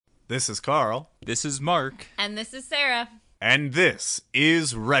This is Carl. This is Mark. And this is Sarah. And this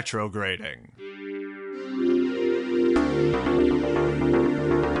is Retrograding.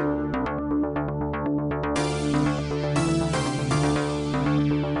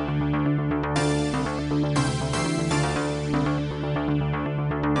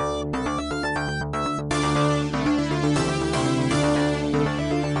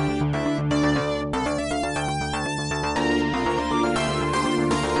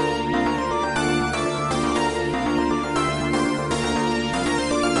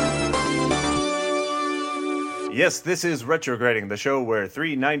 Yes, this is Retrograding, the show where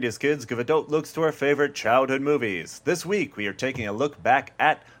three 90s kids give adult looks to our favorite childhood movies. This week, we are taking a look back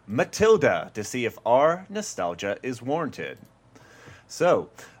at Matilda to see if our nostalgia is warranted. So,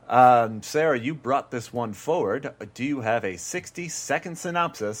 Sarah, you brought this one forward. Do you have a 60-second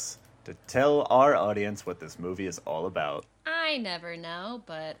synopsis to tell our audience what this movie is all about? I never know,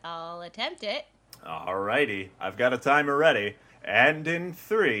 but I'll attempt it. Alrighty, I've got a timer ready. And in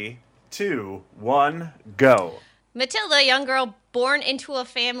 3, 2, 1, go. Matilda, a young girl born into a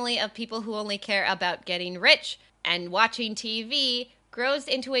family of people who only care about getting rich and watching TV, grows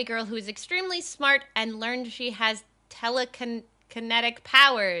into a girl who is extremely smart and learns she has telekinetic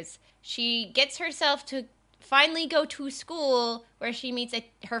powers. She gets herself to finally go to school where she meets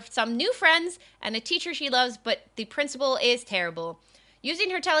some new friends and a teacher she loves, but the principal is terrible. Using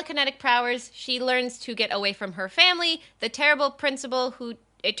her telekinetic powers, she learns to get away from her family, the terrible principal who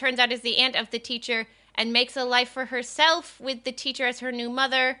it turns out is the aunt of the teacher, and makes a life for herself with the teacher as her new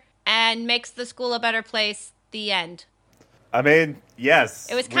mother, and makes the school a better place. The end. I mean,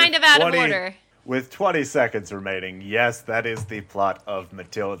 yes. It was kind of out of order. With 20 seconds remaining, yes, that is the plot of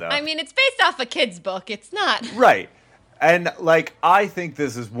Matilda. I mean, it's based off a kid's book. It's not. Right. And, I think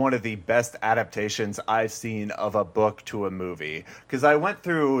this is one of the best adaptations I've seen of a book to a movie. Because I went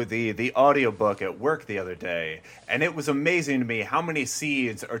through the audiobook at work the other day, and it was amazing to me how many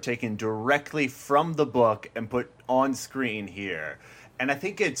scenes are taken directly from the book and put on screen here. And I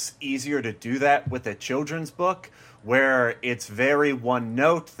think it's easier to do that with a children's book, where it's very one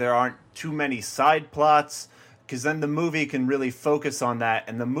note, there aren't too many side plots, because then the movie can really focus on that,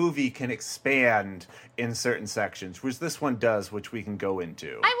 and the movie can expand in certain sections, which this one does, which we can go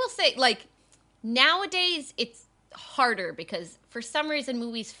into. I will say, nowadays it's harder because for some reason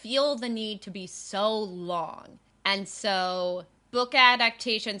movies feel the need to be so long. And so book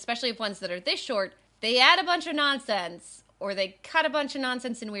adaptations, especially ones that are this short, they add a bunch of nonsense, or they cut a bunch of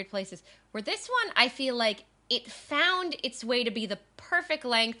nonsense in weird places. Where this one, I feel like it found its way to be the perfect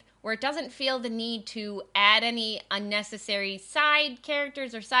length, where it doesn't feel the need to add any unnecessary side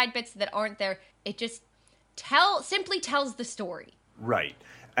characters or side bits that aren't there. It just simply tells the story. Right.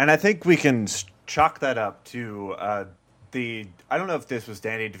 And I think we can chalk that up to I don't know if this was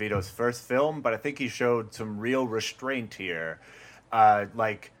Danny DeVito's first film, but I think he showed some real restraint here.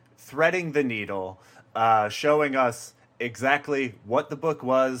 Threading the needle, showing us exactly what the book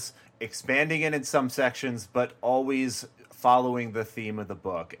was, expanding it in some sections, but always following the theme of the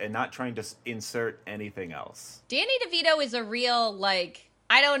book and not trying to insert anything else. Danny DeVito is a real,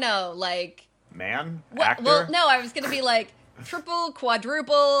 man? Well, actor? well, no, I was going to be triple,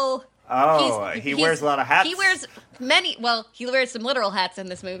 quadruple. Oh, he wears a lot of hats? He wears he wears some literal hats in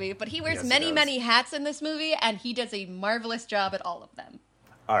this movie, but he wears many hats in this movie, and he does a marvelous job at all of them.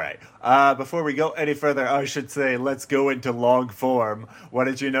 All right. Before we go any further, I should say, let's go into long form. What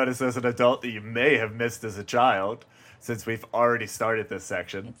did you notice as an adult that you may have missed as a child, since we've already started this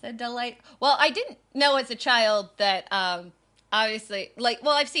section? It's a delight. Well, I didn't know as a child that, obviously,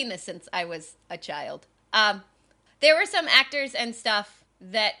 I've seen this since I was a child. There were some actors and stuff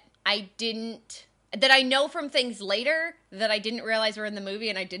that I know from things later that I didn't realize were in the movie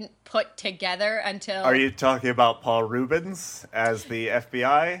and I didn't put together until... Are you talking about Paul Rubens as the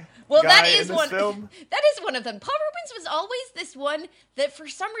FBI Well, guy that is in this film? That is one of them. Paul Rubens was always this one that for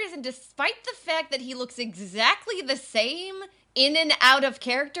some reason, despite the fact that he looks exactly the same in and out of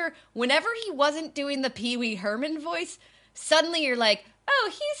character, whenever he wasn't doing the Pee Wee Herman voice, suddenly you're like,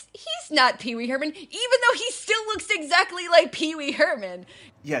 oh, he's not Pee Wee Herman, even though he still looks exactly like Pee Wee Herman.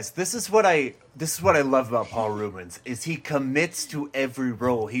 Yes, this is what I love about Paul Rubens, is he commits to every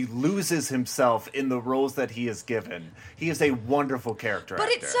role. He loses himself in the roles that he is given. He is a wonderful character actor.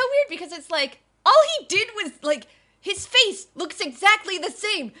 But it's so weird because it's all he did was his face looks exactly the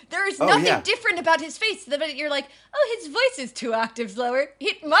same. There is nothing different about his face. That you're like, oh, his voice is 2 octaves lower.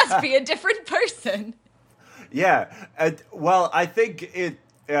 It must be a different person. Yeah. Well, I think it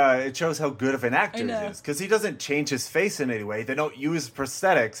it shows how good of an actor he is, because he doesn't change his face in any way. They don't use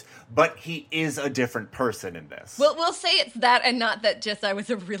prosthetics, but he is a different person in this. Well, we'll say it's that and not that just I was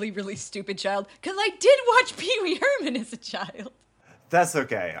a really, really stupid child, because I did watch Pee Wee Herman as a child. That's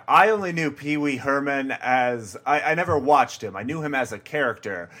okay. I only knew Pee Wee Herman as... I never watched him. I knew him as a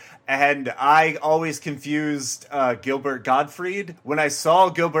character. And I always confused Gilbert Gottfried. When I saw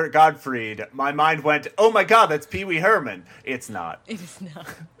Gilbert Gottfried, my mind went, oh my god, that's Pee Wee Herman. It's not. It is not.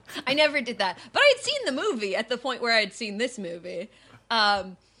 I never did that. But I'd seen the movie at the point where I'd seen this movie.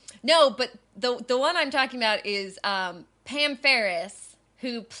 No, but the one I'm talking about is Pam Ferris,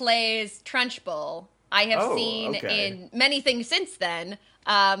 who plays Trunchbull. I have seen in many things since then.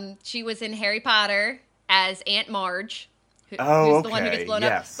 She was in Harry Potter as Aunt Marge, who's the one who gets blown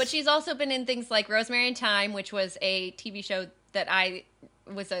up. But she's also been in things like Rosemary and Thyme, which was a TV show that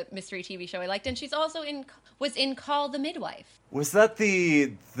was a mystery TV show I liked. And she's also was in Call the Midwife. Was that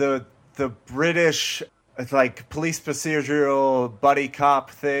the British, like, police procedural buddy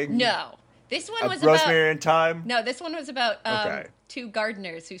cop thing? No. This one was Rosemary and Thyme? No, this one was about two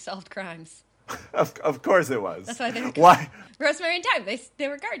gardeners who solved crimes. Of course it was. That's why they were Why? Rosemary and Thyme. They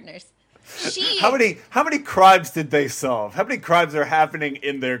were gardeners. How many crimes did they solve? How many crimes are happening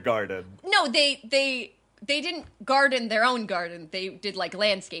in their garden? No, they didn't garden their own garden. They did like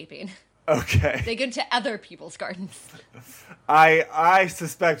landscaping. Okay. They go into other people's gardens. I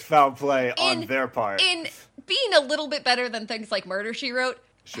suspect foul play on their part. In being a little bit better than things like Murder, She Wrote,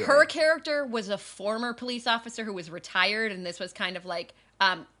 her character was a former police officer who was retired, and this was kind of like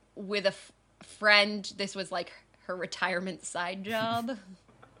with a friend, this was like her retirement side job.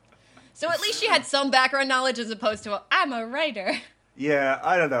 So at least she had some background knowledge as opposed to, I'm a writer. Yeah,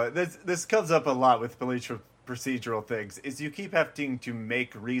 I don't know. This comes up a lot with police procedural things, is you keep having to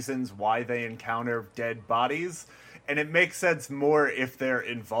make reasons why they encounter dead bodies, and it makes sense more if they're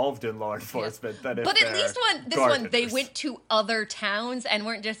involved in law enforcement than if But at least this one, they gardeners. went to other towns and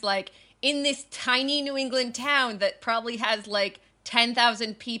weren't just like, in this tiny New England town that probably has like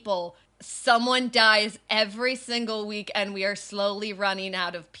 10,000 people, someone dies every single week and we are slowly running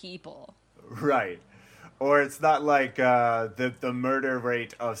out of people. Right. Or it's not like the murder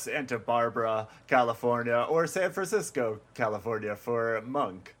rate of Santa Barbara, California, or San Francisco, California for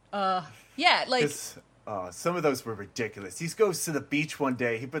Monk. Yeah, like... Some of those were ridiculous. He goes to the beach one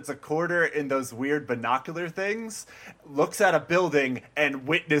day, he puts a quarter in those weird binocular things, looks at a building, and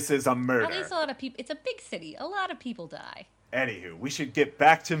witnesses a murder. At least a lot of people... It's a big city. A lot of people die. Anywho, we should get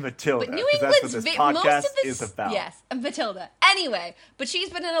back to Matilda, But New because that's what England's this podcast is about. Yes, Matilda. Anyway, but she's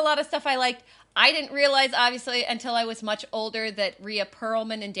been in a lot of stuff I liked. I didn't realize, obviously, until I was much older, that Rhea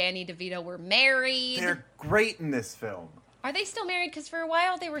Perlman and Danny DeVito were married. They're great in this film. Are they still married? Because for a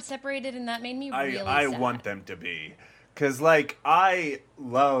while they were separated, and that made me really sad. I want them to be. Because, like, I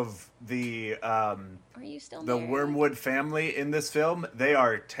love the... Are you still married? The Wormwood family in this film. They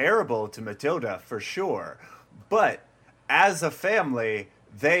are terrible to Matilda, for sure. But as a family,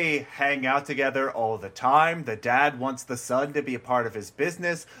 they hang out together all the time. The dad wants the son to be a part of his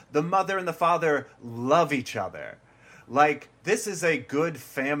business. The mother and the father love each other. Like, this is a good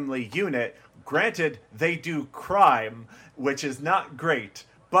family unit. Granted, they do crime, which is not great.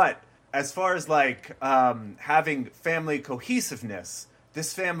 But as far as, like, having family cohesiveness,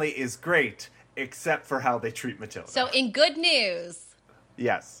 this family is great, except for how they treat Matilda. So, in good news...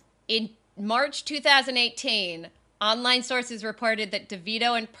 Yes. In March 2018... online sources reported that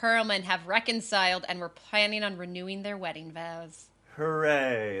DeVito and Perlman have reconciled and were planning on renewing their wedding vows.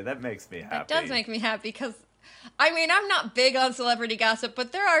 Hooray. That makes me happy. That does make me happy because, I mean, I'm not big on celebrity gossip,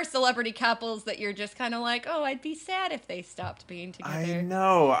 but there are celebrity couples that you're just kind of like, oh, I'd be sad if they stopped being together. I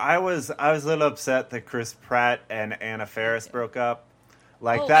know. I was a little upset that Chris Pratt and Anna Faris broke up.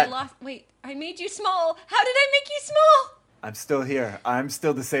 Like that. Wait, I made you small. How did I make you small? I'm still here. I'm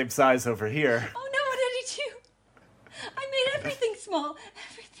still the same size over here. Oh, no, what did you? I made everything small.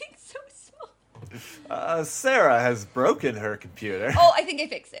 Everything's so small. Sarah has broken her computer. Oh, I think I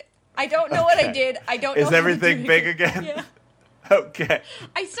fixed it. I don't know what I did. I don't know. Is everything big again? Yeah. Okay.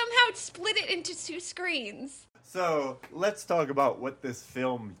 I somehow split it into two screens. So let's talk about what this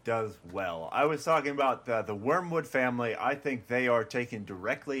film does well. I was talking about the Wormwood family. I think they are taken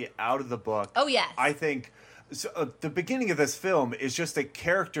directly out of the book. Oh, yes. I think the beginning of this film is just a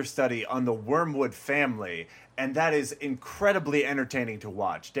character study on the Wormwood family, and that is incredibly entertaining to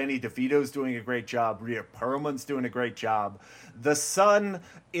watch. Danny DeVito's doing a great job. Rhea Perlman's doing a great job. The son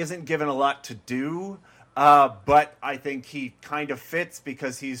isn't given a lot to do, but I think he kind of fits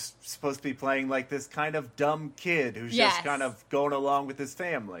because he's supposed to be playing like this kind of dumb kid who's just kind of going along with his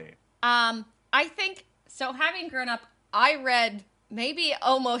family. I think, so having grown up, I read maybe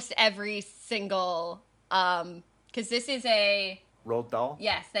almost every single, because this is a... Roald Dahl?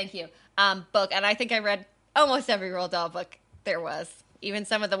 Yes, thank you. Book, and I think I read almost every Roald Dahl book there was. Even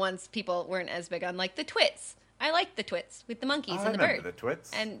some of the ones people weren't as big on, like the Twits. I liked the Twits with the monkeys and the bird. I remember the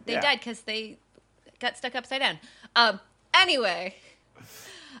Twits. And they died because they got stuck upside down. Anyway,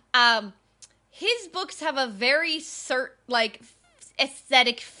 his books have a very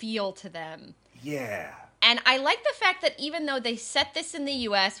aesthetic feel to them. Yeah. And I like the fact that even though they set this in the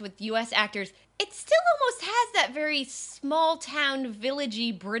U.S. with U.S. actors, it still almost has that very small-town,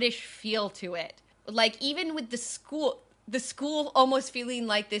 villagey British feel to it. Like, even with the school almost feeling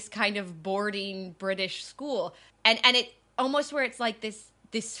like this kind of boarding British school. And it almost where it's like this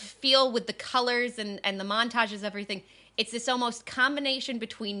feel with the colors and the montages, everything. It's this almost combination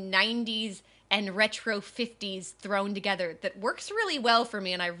between 90s and retro 50s thrown together that works really well for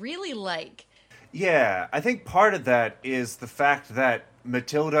me and I really like. Yeah, I think part of that is the fact that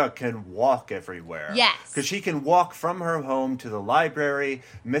Matilda can walk everywhere. Yes. Because she can walk from her home to the library.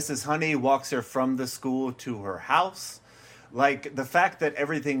 Mrs. Honey walks her from the school to her house. Like, the fact that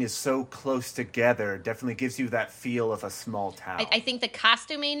everything is so close together definitely gives you that feel of a small town. I think the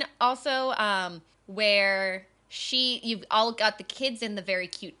costuming also, where you've all got the kids in the very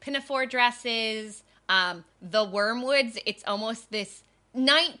cute pinafore dresses. The Wormwoods, it's almost this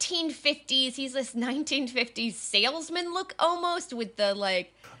 1950s, he's this 1950s salesman look almost with the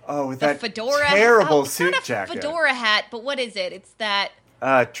with the that fedora. terrible it's suit not a jacket. Fedora hat, but what is it? It's that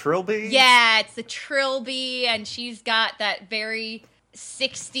Trilby? Yeah, it's the Trilby, and she's got that very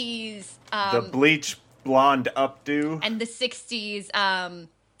 60s the bleach blonde updo. and the 60s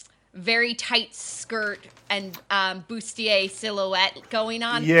very tight skirt and bustier silhouette going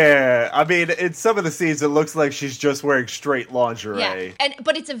on. Yeah, I mean, in some of the scenes, it looks like she's just wearing straight lingerie. Yeah,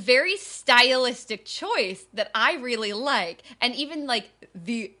 but it's a very stylistic choice that I really like. And even like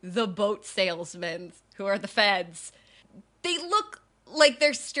the boat salesmen, who are the feds, they look like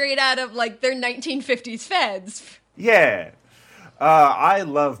they're straight out of like their 1950s feds. Yeah. I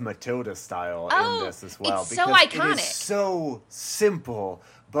love Matilda's style in this as well. It's so iconic. It is so simple,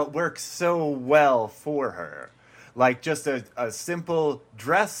 but works so well for her. Like, just a simple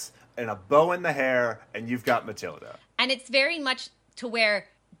dress and a bow in the hair, and you've got Matilda. And it's very much to where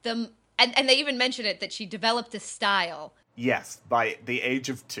and they even mention it, that she developed a style. Yes, by the age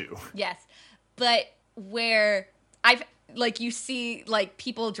of 2. Yes. But where you see, like,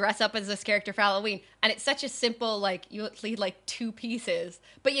 people dress up as this character for Halloween, and it's such a simple, like, you lead, like, 2 pieces,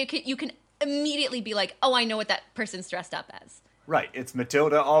 but you can immediately be like, oh, I know what that person's dressed up as. Right, it's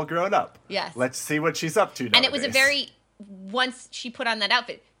Matilda all grown up. Yes. Let's see what she's up to nowadays. And it was once she put on that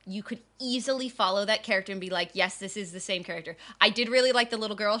outfit, you could easily follow that character and be like, yes, this is the same character. I did really like the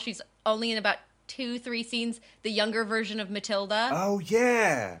little girl. She's only in about 2-3 scenes, the younger version of Matilda. Oh,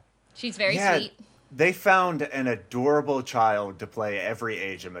 yeah. She's very sweet. They found an adorable child to play every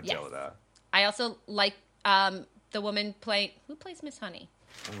age of Matilda. Yes. I also like the woman who plays Miss Honey?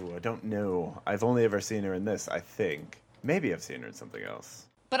 Oh, I don't know. I've only ever seen her in this, I think. Maybe I've seen her in something else.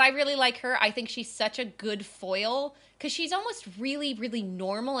 But I really like her. I think she's such a good foil, because she's almost really, really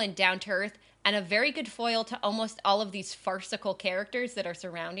normal and down to earth, and a very good foil to almost all of these farcical characters that are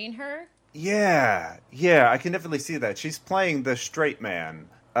surrounding her. Yeah, I can definitely see that. She's playing the straight man.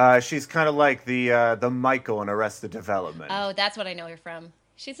 She's kind of like the Michael in Arrested Development. Oh, that's what I know her from.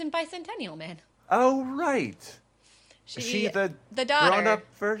 She's in Bicentennial Man. Oh, right. Is she the daughter. grown-up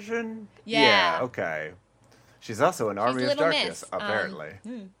version? Yeah. Okay. She's also in Army of Little Darkness, Miss. apparently.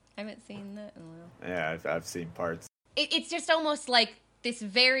 I haven't seen that in a while. Yeah, I've seen parts. It's just almost like this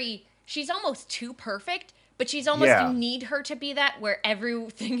she's almost too perfect, but she's almost, you need her to be that, where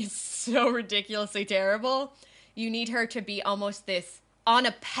everything is so ridiculously terrible. You need her to be almost this on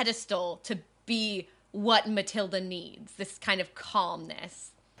a pedestal to be what Matilda needs, this kind of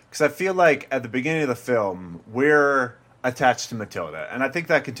calmness. Because I feel like at the beginning of the film, we're attached to Matilda, and I think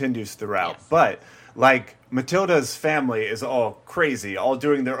that continues throughout. Yes. But, like, Matilda's family is all crazy, all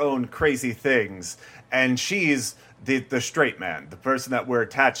doing their own crazy things, and she's the straight man, the person that we're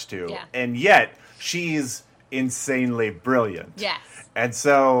attached to. Yeah. And yet, she's insanely brilliant. Yes. And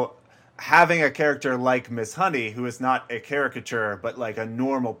so, having a character like Miss Honey, who is not a caricature, but like a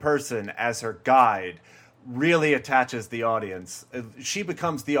normal person as her guide, really attaches the audience. She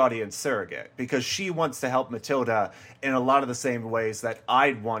becomes the audience surrogate, because she wants to help Matilda in a lot of the same ways that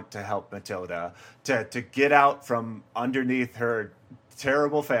I'd want to help Matilda, to get out from underneath her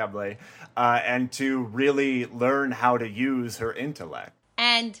terrible family, and to really learn how to use her intellect.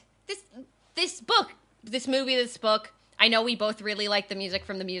 And this book, I know we both really like the music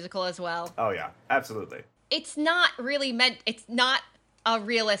from the musical as well. Oh yeah, absolutely. it's not really meant, it's not a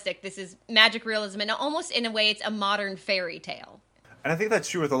realistic, this is magic realism, and almost in a way it's a modern fairy tale. And I think that's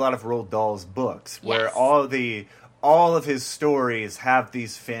true with a lot of Roald Dahl's books, where Yes. all of his stories have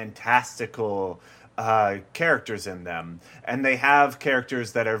these fantastical characters in them, and they have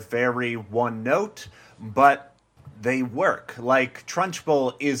characters that are very one note, but they work. Like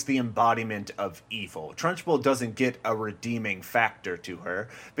Trunchbull is the embodiment of evil. Trunchbull doesn't get a redeeming factor to her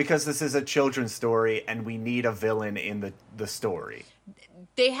because this is a children's story, and we need a villain in the story.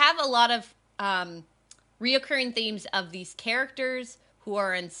 They have a lot of reoccurring themes of these characters who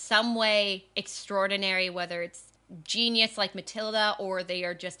are in some way extraordinary, whether it's genius like Matilda or they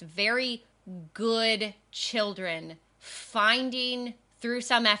are just very good children finding through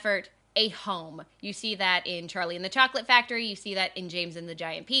some effort a home. You see that in Charlie and the Chocolate Factory, you see that in James and the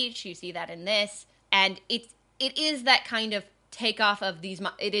Giant Peach, you see that in this, and it is that kind of takeoff of these,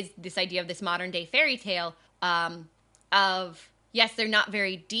 it is this idea of this modern day fairy tale of, yes, they're not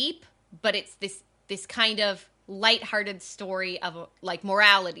very deep, but it's this kind of lighthearted story of like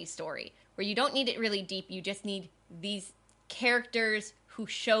morality story where you don't need it really deep. You just need these characters who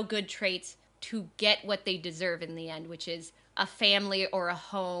show good traits to get what they deserve in the end, which is a family or a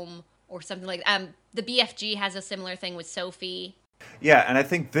home or something like that. The BFG has a similar thing with Sophie. Yeah, and I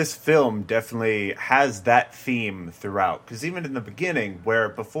think this film definitely has that theme throughout. Because even in the beginning, where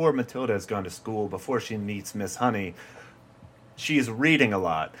before Matilda has gone to school, before she meets Miss Honey, she's reading a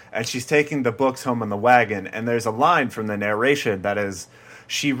lot. And she's taking the books home on the wagon. And there's a line from the narration that is,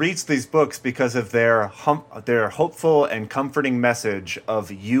 she reads these books because of their hopeful and comforting message of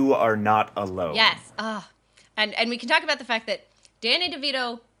you are not alone. Yes. And we can talk about the fact that Danny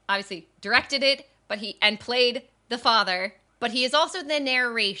DeVito obviously directed it, and played the father, but he is also the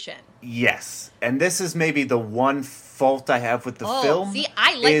narration. Yes. And this is maybe the one fault I have with the film. See,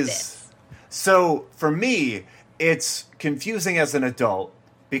 I like this. So, for me, it's confusing as an adult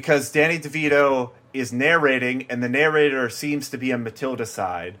because Danny DeVito is narrating, and the narrator seems to be on Matilda's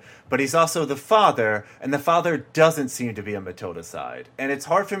side, but he's also the father, and the father doesn't seem to be on Matilda's side. And it's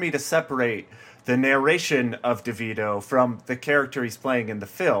hard for me to separate the narration of DeVito from the character he's playing in the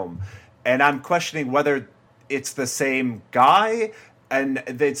film. And I'm questioning whether it's the same guy, and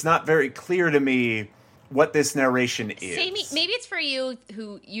it's not very clear to me what this narration is. Maybe it's for you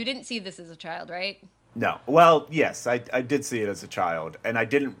who you didn't see this as a child, right? No. Well, yes, I did see it as a child, and I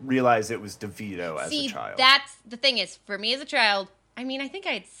didn't realize it was DeVito as a child. That's the thing is, for me as a child, I mean, I think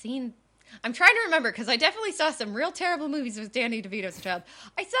I had seen... I'm trying to remember, because I definitely saw some real terrible movies with Danny DeVito as a child.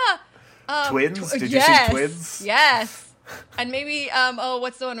 I saw... Twins? Did you see Twins? Yes. And maybe,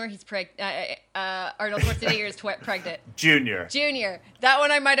 what's the one where he's pregnant? Arnold Schwarzenegger is pregnant. Junior. That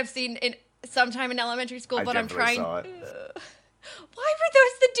one I might have seen sometime in elementary school, but I'm trying... Saw it. Why were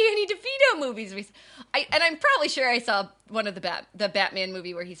those the Danny DeVito movies? And I'm probably sure I saw one of the Batman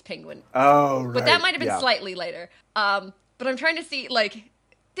movie where he's Penguin. Oh, right. But that might have been slightly later. But I'm trying to see, like...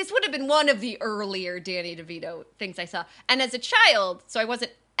 This would have been one of the earlier Danny DeVito things I saw. And as a child, so I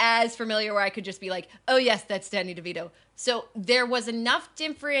wasn't as familiar where I could just be like, oh yes, that's Danny DeVito. So there was enough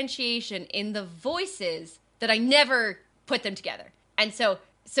differentiation in the voices that I never put them together. And so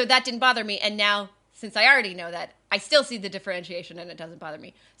that didn't bother me. And now, since I already know that, I still see the differentiation and it doesn't bother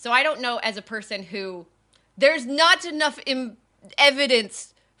me. So I don't know, as a person who, there's not enough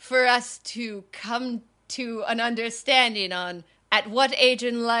evidence for us to come to an understanding on at what age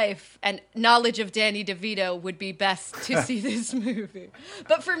in life and knowledge of Danny DeVito would be best to see this movie.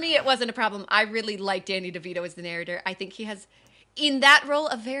 But for me, it wasn't a problem. I really like Danny DeVito as the narrator. I think he has, in that role,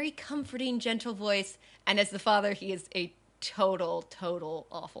 a very comforting, gentle voice. And as the father, he is a total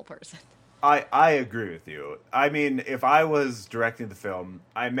awful person. I agree with you. I mean, if I was directing the film,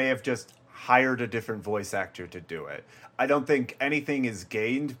 I may have just hired a different voice actor to do it. I don't think anything is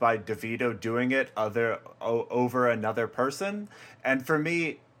gained by DeVito doing it over another person. And for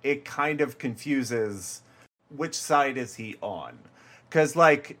me, it kind of confuses which side is he on. Because,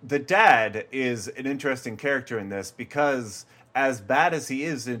 like, the dad is an interesting character in this because as bad as he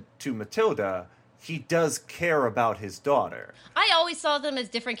is to Matilda, he does care about his daughter. I always saw them as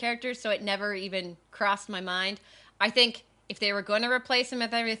different characters, so it never even crossed my mind. I think if they were going to replace him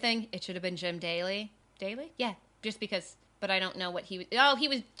with everything, it should have been Jim Daly. Daly? Yeah, just because. But I don't know what he was... Oh, he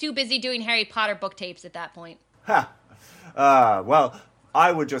was too busy doing Harry Potter book tapes at that point. Ha! Well,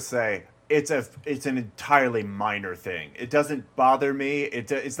 I would just say it's an entirely minor thing. It doesn't bother me.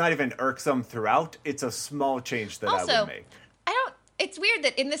 It's not even irksome throughout. It's a small change that I would make. It's weird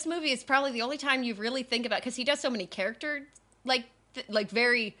that in this movie, it's probably the only time you really think about... Because he does so many characters,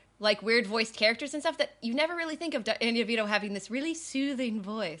 very... like weird voiced characters and stuff that you never really think of Danny DeVito having this really soothing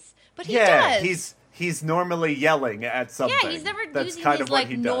voice. But he does. he's normally yelling at something. Yeah, he's never That's using kind his of what like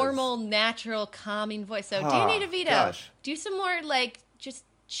he does. normal, natural, calming voice. So Danny DeVito, Gosh. do some more like just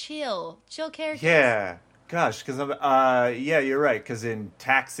chill characters. Yeah. Gosh, because yeah, you're right. Because in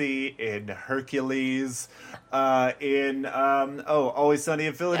Taxi, in Hercules, in Always Sunny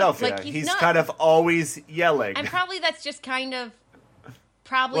in Philadelphia, like, he's not- kind of always yelling. And probably that's just kind of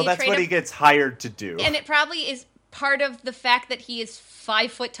well, a that's trait what of, he gets hired to do. and it probably is part of the fact that he is 5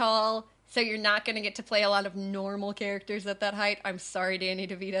 foot tall. So you're not going to get to play a lot of normal characters at that height. I'm sorry, Danny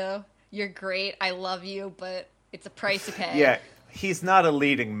DeVito. You're great. I love you, but it's a price to pay. Yeah, he's not a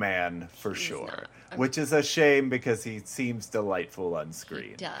leading man for sure, which is a shame because he seems delightful on screen.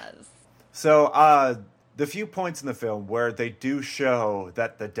 He does. So, the few points in the film where they do show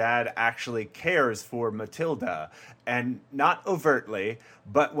that the dad actually cares for Matilda, and not overtly,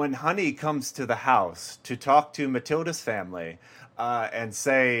 but when Honey comes to the house to talk to Matilda's family and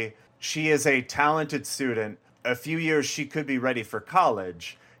say she is a talented student, a few years she could be ready for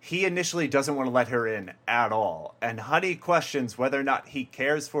college, he initially doesn't want to let her in at all. And Honey questions whether or not he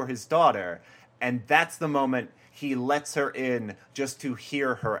cares for his daughter, and that's the moment he lets her in just to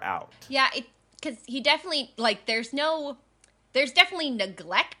hear her out. Yeah, because he definitely, like, there's definitely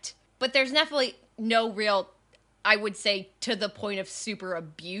neglect, but there's definitely no real, I would say, to the point of super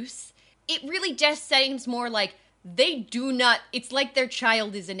abuse. It really just seems more like they do not, it's like their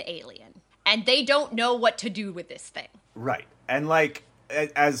child is an alien, and they don't know what to do with this thing. Right. And, like,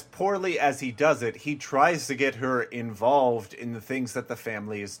 as poorly as he does it, he tries to get her involved in the things that the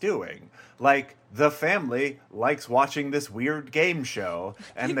family is doing. Like, the family likes watching this weird game show,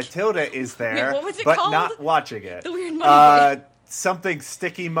 and Matilda is there, Wait, what was it but called? not watching it. The weird money game. Something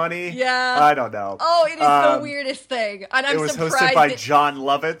Sticky Money? Yeah. I don't know. Oh, it is the weirdest thing. And I'm it was surprised hosted by John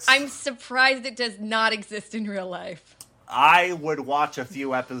Lovitz. I'm surprised it does not exist in real life. I would watch a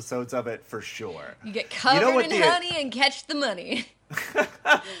few episodes of it for sure. You get covered what in honey and catch the money.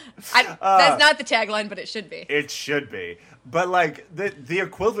 That's not the tagline, but it should be. It should be. But, like, the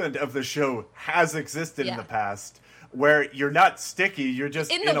equivalent of the show has existed in the past, where you're not sticky, you're just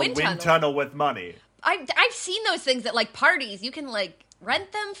In in the a wind wind tunnel. tunnel with money. I've seen those things at, like, parties. You can, like,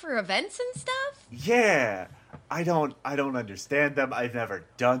 rent them for events and stuff. Yeah. I don't understand them. I've never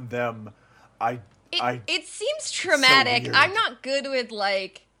done them. It seems traumatic. weird. I'm not good with,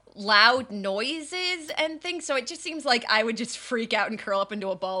 like, loud noises and things, so it just seems like I would just freak out and curl up into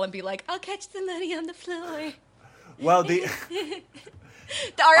a ball and be like, I'll catch the money on the floor. Well, Our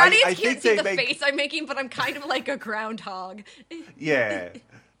audience I can't think see they the make- face I'm making, but I'm kind of like a groundhog. yeah.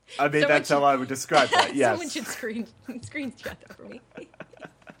 I mean, Someone that's how I would describe that, yes. Someone should screenshot that for me.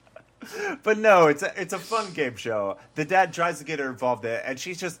 But no, it's a fun game show. The dad tries to get her involved in it, and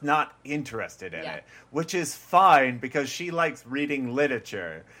she's just not interested in it, which is fine because she likes reading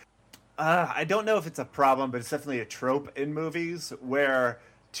literature. I don't know if it's a problem, but it's definitely a trope in movies where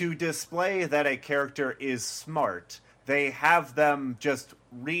to display that a character is smart, they have them just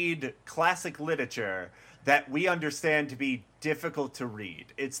read classic literature that we understand to be difficult to read.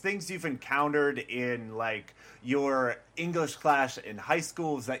 It's things you've encountered in, like, your English class in high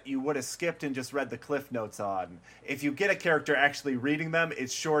schools that you would have skipped and just read the cliff notes on. If you get a character actually reading them,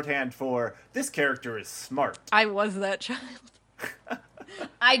 it's shorthand for, this character is smart. I was that child.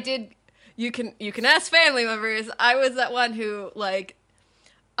 I did. You can ask family members. I was that one who, like,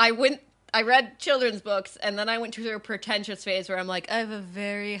 I read children's books, and then I went through a pretentious phase where I'm like, I have a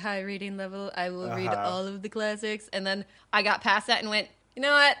very high reading level. I will read all of the classics. And then I got past that and went, you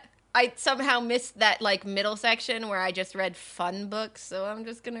know what? I somehow missed that, like, middle section where I just read fun books. So I'm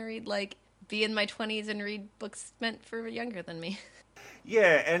just going to read, like, be in my 20s and read books meant for younger than me.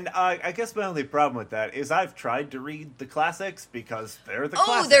 Yeah, and I guess my only problem with that is I've tried to read the classics because they're the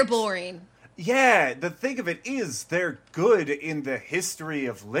classics. Oh, they're boring. Yeah, the thing of it is they're good in the history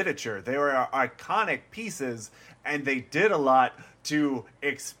of literature. They were iconic pieces, and they did a lot to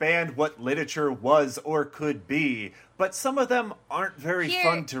expand what literature was or could be. But some of them aren't very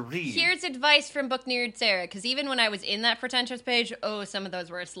fun to read. Here's advice from Book Nerd Sarah, because even when I was in that pretentious page, some of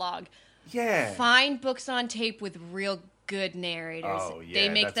those were a slog. Yeah. Find books on tape with real good narrators. Oh, yeah, they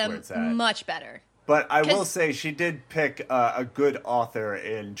make that's where them it's at. much better. But I will say she did pick a good author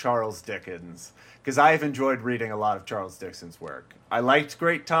in Charles Dickens, because I have enjoyed reading a lot of Charles Dickens' work. I liked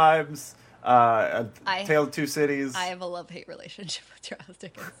Great Times, Tale of Two Cities. I have a love-hate relationship with Charles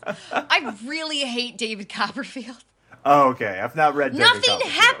Dickens. I really hate David Copperfield. Oh, okay. I've not read David Nothing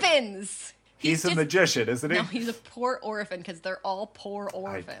Copperfield. happens. He's a magician, isn't he? No, he's a poor orphan, because they're all poor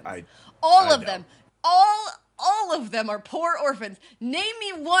orphans. I of know. them. All of them are poor orphans. Name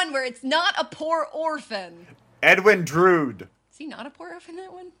me one where it's not a poor orphan. Edwin Drood. he not a poor orphan in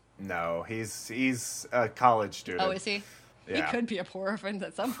that one? No, he's a college student. Oh, is he? Yeah. He could be a poor orphan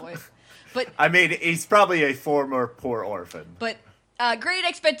at some point. But I mean, he's probably a former poor orphan. But Great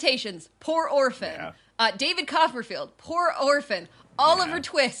Expectations, poor orphan. Yeah. David Copperfield, poor orphan. Oliver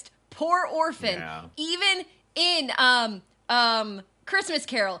Twist, poor orphan. Yeah. Even in Christmas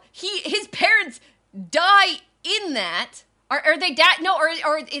Carol, his parents die in that. Or they die? No,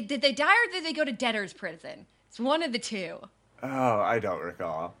 or did they die or did they go to debtor's prison? It's one of the two. Oh, I don't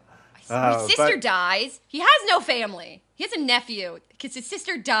recall. His sister dies. He has no family. He has a nephew because his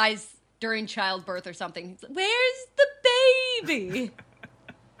sister dies during childbirth or something. He's like, where's the baby?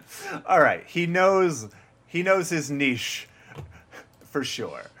 All right, he knows his niche for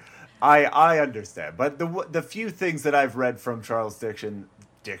sure. I understand, but the few things that I've read from Charles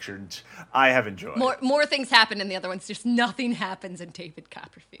Dickens, I have enjoyed. More things happen in the other ones. Just nothing happens in David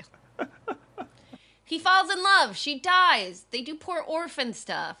Copperfield. He falls in love. She dies. They do poor orphan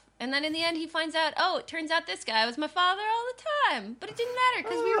stuff. And then in the end, he finds out, oh, it turns out this guy was my father all the time. But it didn't matter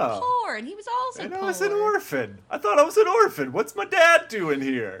because we were poor, and he was also poor. I was an orphan. I thought I was an orphan. What's my dad doing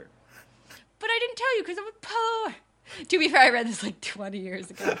here? But I didn't tell you because I was poor. To be fair, I read this like 20 years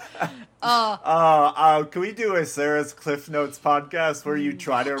ago. Can we do a Sarah's Cliff Notes podcast where you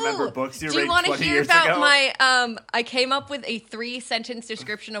try to remember books you read 20 years ago? Do you want to hear about my, I came up with a 3-sentence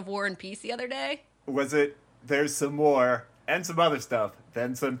description of War and Peace the other day? Was it, there's some more and some other stuff,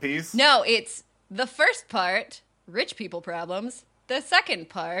 then some peace? No, it's the first part, rich people problems. The second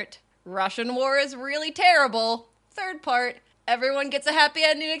part, Russian war is really terrible. Third part, everyone gets a happy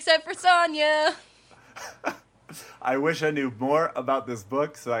ending except for Sonya. I wish I knew more about this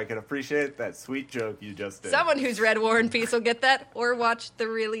book so I could appreciate that sweet joke you just did. Someone who's read War and Peace will get that, or watch the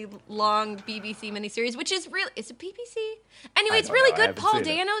really long BBC miniseries, which is really, is it BBC? Anyway, it's really good. Paul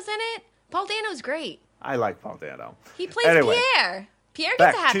Dano's in it. Paul Dano's great. I like Paul Dano. He plays Pierre. Pierre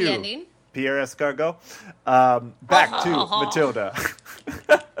gets a happy ending. Pierre Escargot. Back to Matilda.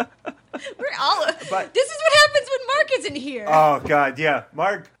 We're all. This is what happens when Mark isn't here. Oh God, yeah,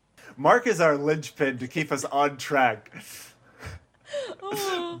 Mark is our linchpin to keep us on track.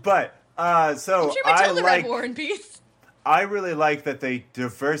 But so I'm sure Matilda read War and Peace. I really like that they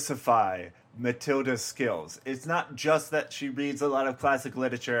diversify Matilda's skills. It's not just that she reads a lot of classic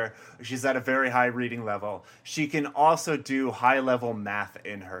literature. She's at a very high reading level. She can also do high-level math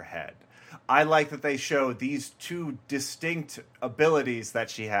in her head. I like that they show these two distinct abilities that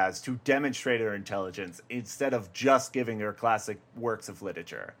she has to demonstrate her intelligence instead of just giving her classic works of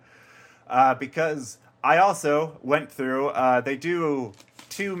literature. Because I also went through, they do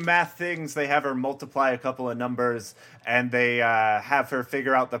 2 math things. They have her multiply a couple of numbers, and they have her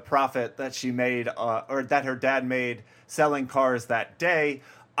figure out the profit that she made, or that her dad made selling cars that day.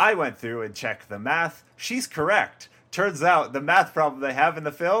 I went through and checked the math. She's correct. Turns out the math problem they have in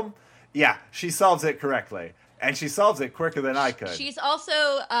the film, yeah, she solves it correctly. And she solves it quicker than I could. She's also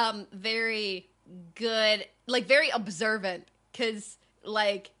very good, like very observant, because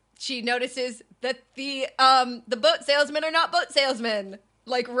like she notices that the boat salesmen are not boat salesmen.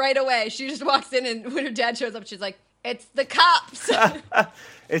 Like right away, she just walks in, and when her dad shows up, she's like, "It's the cops."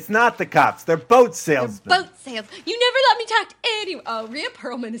 It's not the cops; they're boat salesmen. They're boat sales. You never let me talk to anyone. Oh, Rhea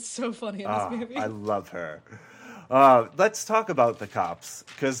Perlman is so funny in this movie. I love her. Let's talk about the cops,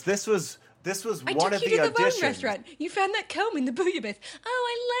 because this was one of the auditions. I took you to the Rome restaurant. You found that comb in the bouillabaisse. Oh,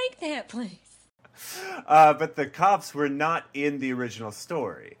 I like that place. But the cops were not in the original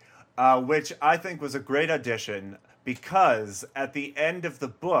story, which I think was a great addition, because at the end of the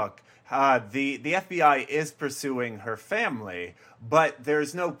book, the FBI is pursuing her family, but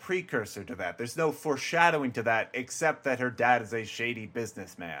there's no precursor to that. There's no foreshadowing to that, except that her dad is a shady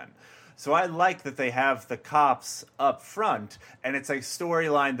businessman. So I like that they have the cops up front, and it's a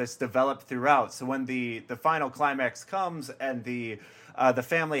storyline that's developed throughout. So when the final climax comes and the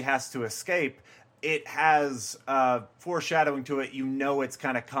family has to escape, it has foreshadowing to it. You know it's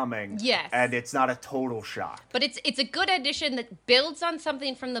kind of coming. Yes. And it's not a total shock. But it's a good addition that builds on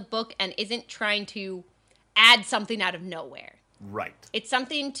something from the book and isn't trying to add something out of nowhere. Right. It's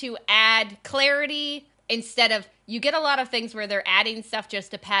something to add clarity instead of, you get a lot of things where they're adding stuff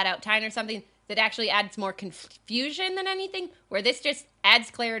just to pad out time or something that actually adds more confusion than anything, where this just adds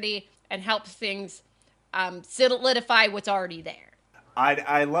clarity and helps things solidify what's already there.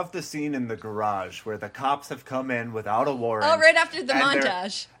 I love the scene in the garage where the cops have come in without a warrant. Oh, right after the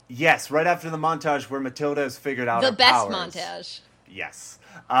montage. Yes, right after the montage where Matilda has figured out her best powers. montage. Yes.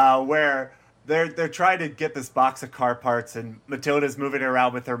 Where they're trying to get this box of car parts, and Matilda's moving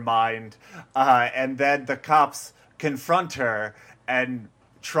around with her mind, and then the cops confront her, and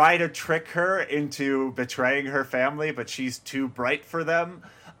try to trick her into betraying her family, but she's too bright for them.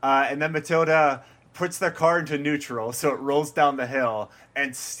 And then Matilda puts their car into neutral, so it rolls down the hill,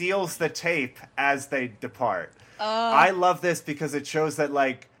 and steals the tape as they depart. I love this because it shows that,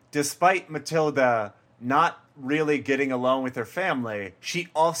 like, despite Matilda not really getting along with her family, she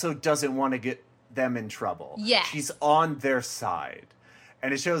also doesn't want to get them in trouble. Yes. She's on their side.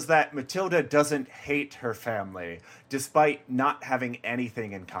 And it shows that Matilda doesn't hate her family, despite not having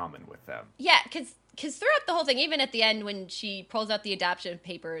anything in common with them. Yeah, because throughout the whole thing, even at the end when she pulls out the adoption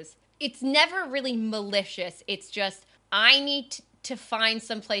papers, it's never really malicious. It's just, I need to find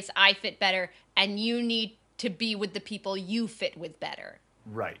someplace I fit better, and you need to be with the people you fit with better.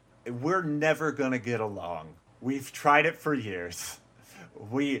 Right. We're never going to get along. We've tried it for years.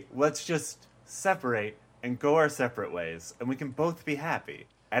 Let's just separate and go our separate ways, and we can both be happy.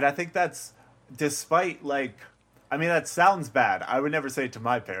 And I think that's, despite, like, I mean, that sounds bad. I would never say it to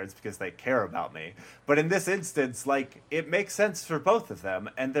my parents because they care about me. But in this instance, like, it makes sense for both of them,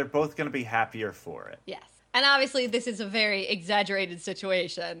 and they're both going to be happier for it. Yes. And obviously, this is a very exaggerated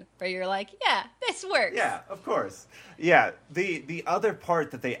situation where you're like, yeah, this works. Yeah, of course. Yeah, the other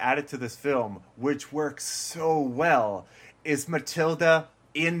part that they added to this film, which works so well, is Matilda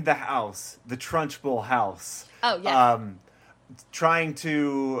in the house, the Trunchbull house. Oh, yeah. Trying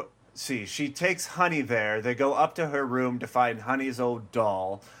to... See, she takes Honey there. They go up to her room to find Honey's old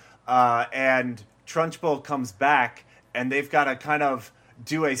doll. And Trunchbull comes back, and they've got to kind of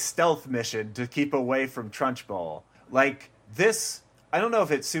do a stealth mission to keep away from Trunchbull. Like, this, I don't know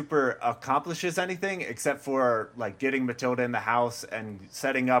if it super accomplishes anything, except for, like, getting Matilda in the house and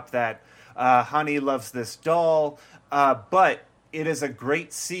setting up that Honey loves this doll. But it is a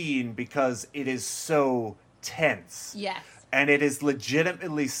great scene because it is so tense. Yes. And it is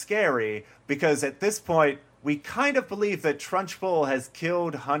legitimately scary because at this point, we kind of believe that Trunchbull has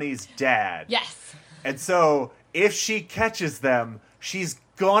killed Honey's dad. Yes. And so, if she catches them, she's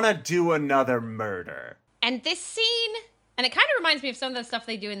gonna do another murder. And this scene, and it kind of reminds me of some of the stuff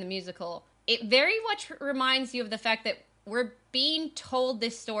they do in the musical, it very much reminds you of the fact that we're being told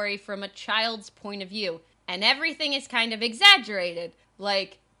this story from a child's point of view. And everything is kind of exaggerated.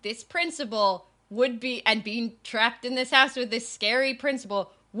 Like, this principal would be, and being trapped in this house with this scary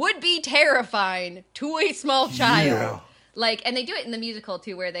principal would be terrifying to a small child. Yeah. Like, and they do it in the musical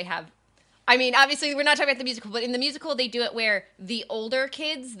too, where they have, I mean, obviously we're not talking about the musical, but in the musical they do it where the older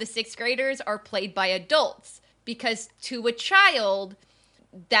kids, the 6th graders, are played by adults. Because to a child,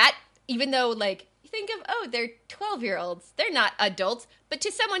 that, even though, like, you think of, oh, they're 12-year-olds, they're not adults, but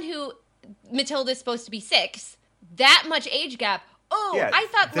to someone who, Matilda's supposed to be 6, that much age gap, oh, Yeah, I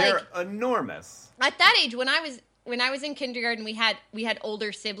thought, they're like, enormous. at that age, when I was in kindergarten, we had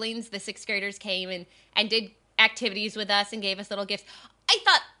older siblings. The 6th graders came and did activities with us and gave us little gifts. I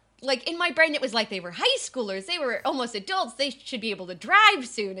thought, like, in my brain, it was like they were high schoolers. They were almost adults. They should be able to drive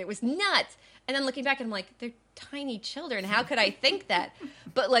soon. It was nuts. And then looking back, I'm like, they're tiny children. How could I think that?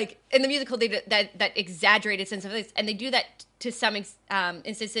 But, like, in the musical, they do that exaggerated sense of this, and they do that to some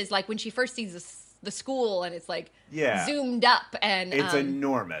instances, like when she first sees the school and it's like zoomed up, and it's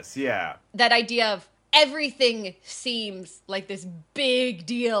enormous. Yeah, that idea of everything seems like this big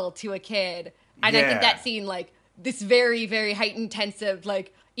deal to a kid. And I think that scene, like, this very, very heightened, tensive,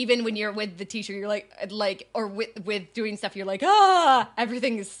 like, even when you're with the teacher, you're like, or with doing stuff, you're like,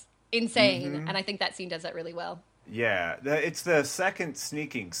 everything is insane. Mm-hmm. And I think that scene does that really well. Yeah, it's the second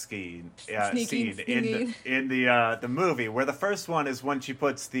sneaking scene in the movie, where the first one is when she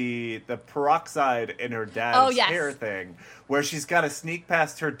puts the peroxide in her dad's hair thing, where she's got to sneak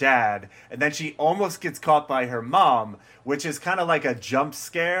past her dad, and then she almost gets caught by her mom, which is kind of like a jump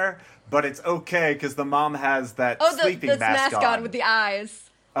scare, but it's okay because the mom has that sleeping mask on with the eyes.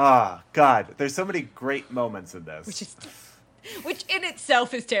 Ah, God, there's so many great moments in this. Which in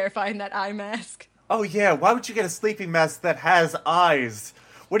itself is terrifying, that eye mask. Oh, yeah, why would you get a sleeping mask that has eyes?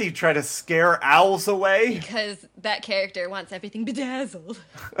 What, do you try to scare owls away? Because that character wants everything bedazzled.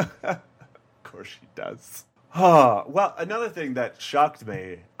 Of course she does. Well, another thing that shocked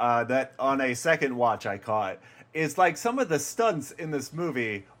me, that on a second watch I caught, is, like, some of the stunts in this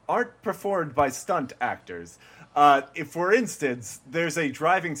movie aren't performed by stunt actors. If, for instance, there's a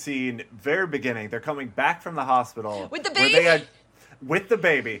driving scene, very beginning, they're coming back from the hospital. With the baby? With the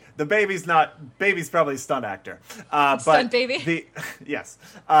baby. The baby's probably a stunt actor. Stunt baby? Yes.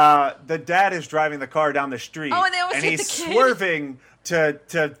 The dad is driving the car down the street. Oh, and they almost hit the kid. And he's swerving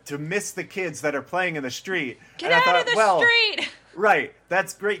to miss the kids that are playing in the street. Get out of the street! Right.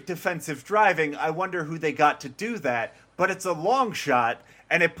 That's great defensive driving. I wonder who they got to do that. But it's a long shot,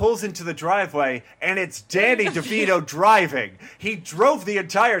 and it pulls into the driveway, and it's Danny DeVito driving. He drove the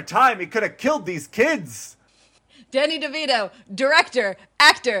entire time. He could have killed these kids. Danny DeVito, director,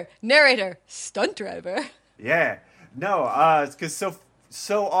 actor, narrator, stunt driver. Yeah. No, it's because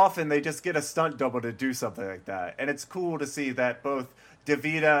so often they just get a stunt double to do something like that. And it's cool to see that both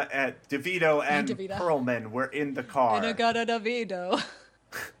DeVito and Perlman were in the car. And I got a DeVito.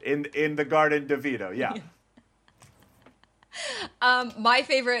 in the Garden DeVito, yeah. My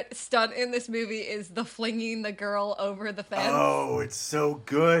favorite stunt in this movie is the flinging the girl over the fence. Oh, it's so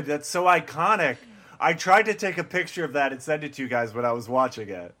good. That's so iconic. I tried to take a picture of that and send it to you guys when I was watching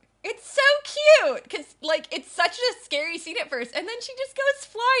it. It's so cute because, like, it's such a scary scene at first, and then she just goes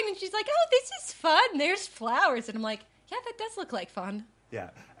flying, and she's like, "Oh, this is fun. There's flowers," and I'm like, "Yeah, that does look like fun."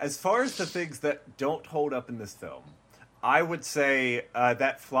 Yeah. As far as the things that don't hold up in this film, I would say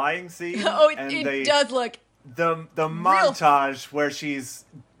that flying scene. Oh, it does look the montage where she's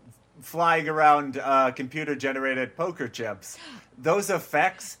flying around computer-generated poker chips. Those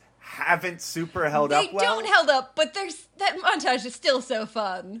effects haven't super held up well. They don't held up, but that montage is still so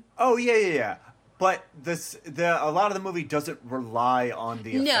fun. Oh, yeah. But a lot of the movie doesn't rely on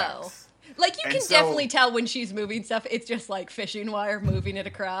the effects. No. Like, you can definitely tell when she's moving stuff. It's just like fishing wire moving it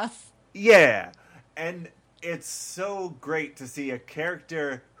across. Yeah. And it's so great to see a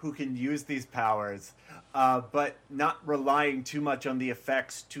character who can use these powers, but not relying too much on the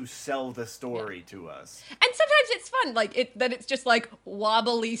effects to sell the story to us. And sometimes it's fun, like that it's just like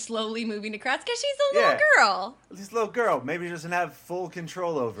wobbly, slowly moving across because she's a little girl. This little girl maybe doesn't have full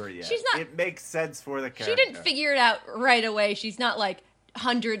control over it yet. She's not. It makes sense for the character. She didn't figure it out right away. She's not like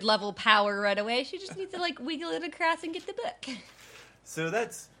 100 level power right away. She just needs to like wiggle it across and get the book. So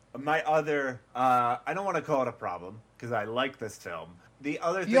that's my other. I don't want to call it a problem because I like this film. The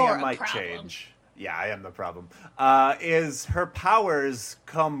other thing I might change. Yeah, I am the problem. Is her powers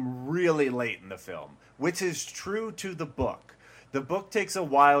come really late in the film, which is true to the book. The book takes a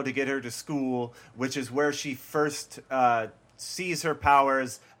while to get her to school, which is where she first sees her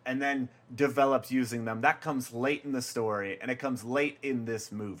powers and then develops using them. That comes late in the story, and it comes late in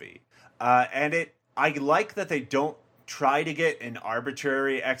this movie. I like that they don't try to get an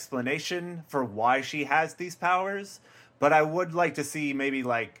arbitrary explanation for why she has these powers, but I would like to see maybe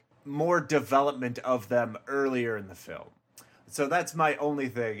like more development of them earlier in the film. So that's my only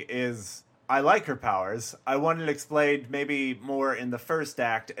thing is I like her powers. I want it explained maybe more in the first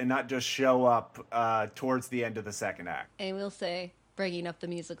act and not just show up towards the end of the second act. And we'll say, bringing up the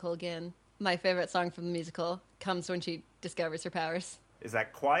musical again, my favorite song from the musical comes when she discovers her powers. Is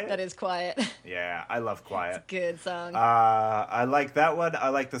that Quiet? That is Quiet. Yeah, I love Quiet. It's a good song. I like that one. I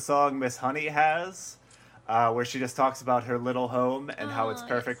like the song Miss Honey has. Where she just talks about her little home and how it's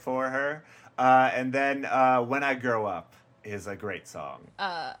perfect for her. And then When I Grow Up is a great song.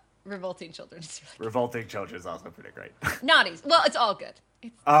 Revolting Children. Revolting Children is also pretty great. Naughties. Well, it's all good.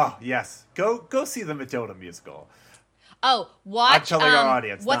 Oh, yes. Go see the Matilda musical. Oh, watch. I'm telling our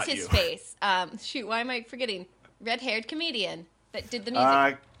audience, what's not his you. face? Shoot, why am I forgetting? Red-haired comedian that did the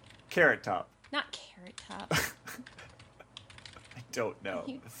music. Carrot Top. Not Carrot Top. I don't know.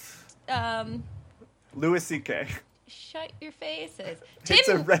 Louis C.K. Shut your faces.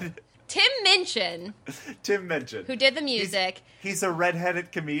 Tim Minchin. Tim Minchin. Who did the music. He's a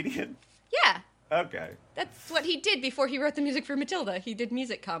redheaded comedian? Yeah. Okay. That's what he did before he wrote the music for Matilda. He did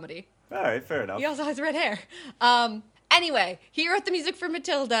music comedy. All right, fair enough. He also has red hair. Anyway, he wrote the music for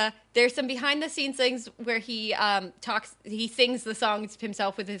Matilda. There's some behind-the-scenes things where he sings the songs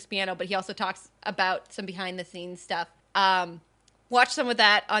himself with his piano, but he also talks about some behind-the-scenes stuff. Watch some of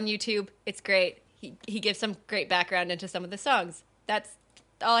that on YouTube. It's great. He gives some great background into some of the songs. That's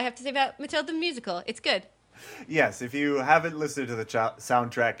all I have to say about Matilda the musical. It's good. Yes, if you haven't listened to the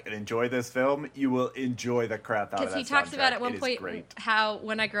soundtrack and enjoy this film, you will enjoy the crap out of that soundtrack. Because he talks about at one point how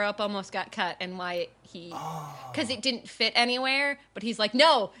When I Grow Up almost got cut and why because it didn't fit anywhere. But he's like,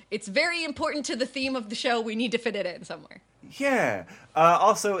 no, it's very important to the theme of the show. We need to fit it in somewhere. Yeah.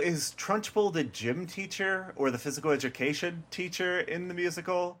 Also, is Trunchbull the gym teacher or the physical education teacher in the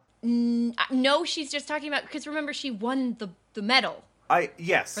musical? No, she's just talking about, because remember, she won the medal.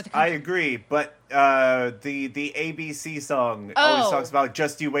 Yes, I agree, but the ABC song always talks about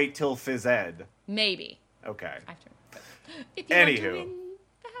just you wait till phys ed. Maybe. Okay. Anywho,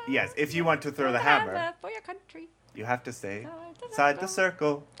 yes, if you want to throw the hammer for your country, you have to stay inside the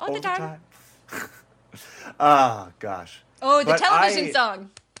circle all the time. Oh, gosh. Oh, the television song.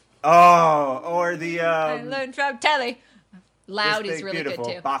 Oh, or the... I learned from telly. Loud is really good,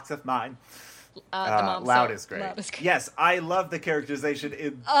 too. Box of mine. Loud is great. Loud is great. Yes, I love the characterization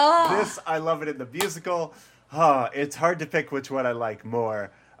in this. I love it in the musical. It's hard to pick which one I like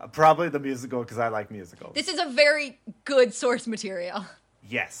more. Probably the musical because I like musicals. This is a very good source material.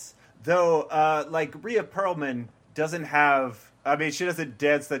 Yes. Though, like, Rhea Perlman doesn't have... I mean, she doesn't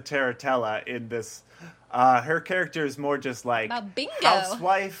dance the tarantella in this. Her character is more just like... About bingo.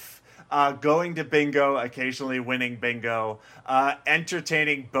 Housewife, going to bingo, occasionally winning bingo,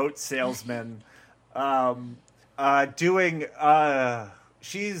 entertaining boat salesmen, doing...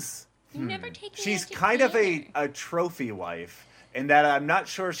 she's... Never taken She's it to kind of dinner. a trophy wife in that I'm not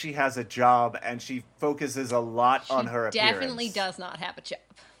sure she has a job and she focuses a lot on her appearance. Definitely does not have a job.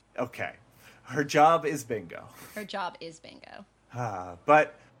 Okay. Her job is bingo. Her job is bingo.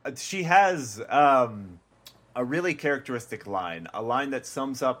 But she has a really characteristic line, a line that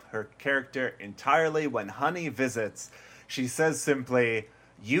sums up her character entirely. When Honey visits, she says simply,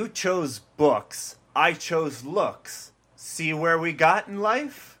 "You chose books, I chose looks. See where we got in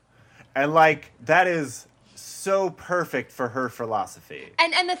life?" And, like, that is so perfect for her philosophy.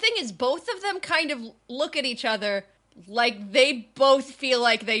 And the thing is, both of them kind of look at each other like they both feel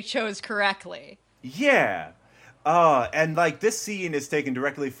like they chose correctly. Yeah. And, like, this scene is taken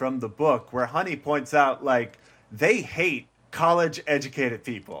directly from the book where Honey points out, like, they hate college-educated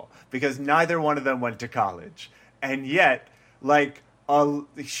people because neither one of them went to college. And yet, like,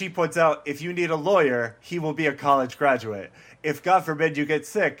 she points out, if you need a lawyer, he will be a college graduate. If, God forbid, you get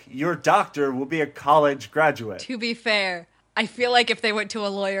sick, your doctor will be a college graduate. To be fair, I feel like if they went to a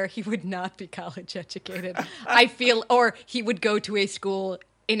lawyer, he would not be college educated. I feel, or he would go to a school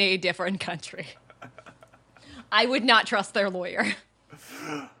in a different country. I would not trust their lawyer.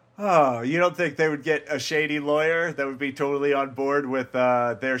 Oh, you don't think they would get a shady lawyer that would be totally on board with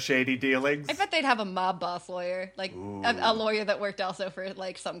their shady dealings? I bet they'd have a mob boss lawyer, like a lawyer that worked also for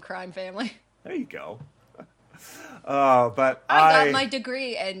like some crime family. There you go. Oh, but I got my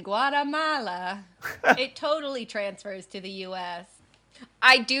degree in Guatemala. It totally transfers to the U.S.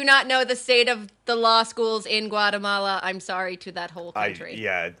 I do not know the state of the law schools in Guatemala. I'm sorry to that whole country.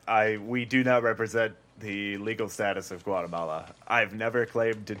 We do not represent the legal status of Guatemala. I've never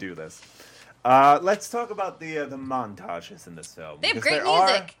claimed to do this. Let's talk about the montages in this film. They have because great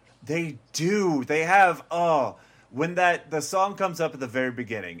music. They do. They have, when the song comes up at the very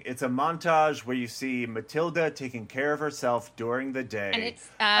beginning, it's a montage where you see Matilda taking care of herself during the day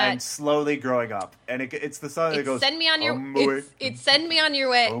and slowly growing up. And it's the song that goes, Send Me on Your It's Send Me on Your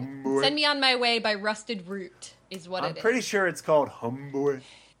Way. Send Me on My Way by Rusted Root is what it is. I'm pretty sure it's called Humboy.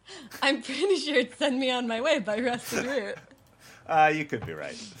 I'm pretty sure it's Send Me on My Way by Rusted Root. You could be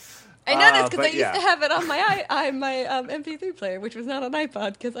right. I know this because I used to have it on my MP3 player, which was not an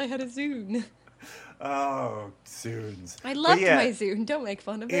iPod because I had a Zune. Oh, Zunes. I loved my Zune. Don't make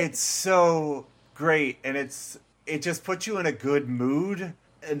fun of it. It's so great, and it just puts you in a good mood.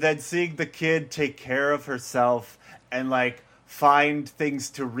 And then seeing the kid take care of herself and, like, find things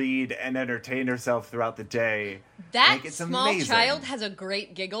to read and entertain herself throughout the day. That it's small amazing. child has a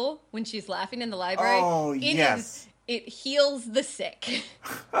great giggle when she's laughing in the library. Oh, yes. It heals the sick.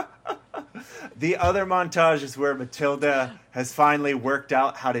 The other montage is where Matilda has finally worked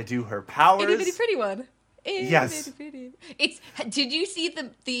out how to do her powers. Itty bitty pretty one. Yes. Bitty. Did you see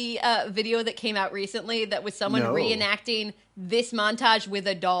the video that came out recently that was someone reenacting this montage with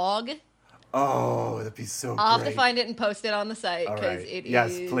a dog? Oh, that'd be so great. I'll have to find it and post it on the site because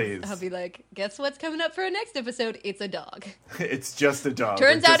Yes, please. I'll be like, guess what's coming up for our next episode? It's a dog. It's just a dog.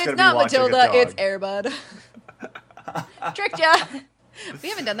 Turns out it's not Matilda, it's Airbud. Tricked ya. We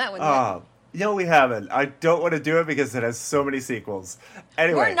haven't done that one yet. No, we haven't. I don't want to do it because it has so many sequels.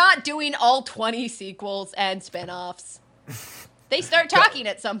 Anyway. We're not doing all 20 sequels and spin-offs. They start talking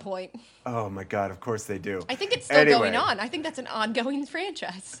at some point. Oh my god, of course they do. I think it's still going on. I think that's an ongoing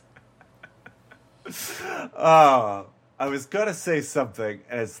franchise. I was gonna say something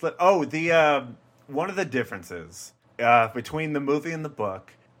and it slipped. Oh, one of the differences between the movie and the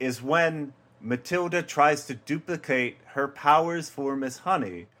book is when Matilda tries to duplicate her powers for Miss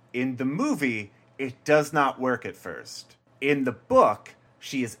Honey. In the movie, it does not work at first. In the book,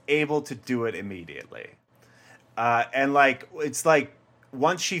 she is able to do it immediately. And, like, it's like,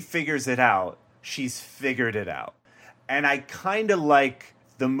 once she figures it out, she's figured it out. And I kind of like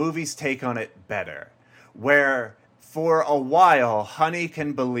the movie's take on it better. Where, for a while, Honey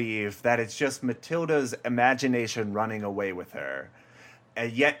can believe that it's just Matilda's imagination running away with her.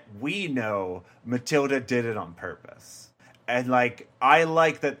 And yet, we know Matilda did it on purpose. And, like, I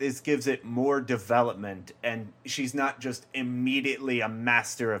like that this gives it more development, and she's not just immediately a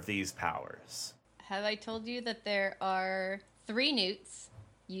master of these powers. Have I told you that there are 3 newts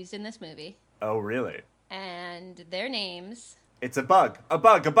used in this movie? Oh, really? And their names... It's a bug. A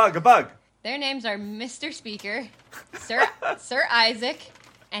bug, a bug, a bug! Their names are Mr. Speaker, Sir Isaac,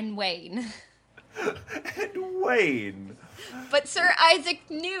 and Wayne. And Wayne. But Sir Isaac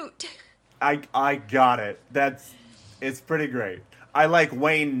Newt. I got it. It's pretty great. I like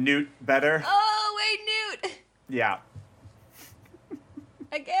Wayne Newt better. Oh, Wayne Newt. Yeah.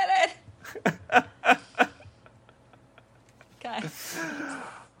 I get it. Okay.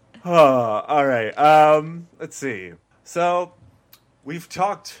 Oh, all right. Let's see. So, we've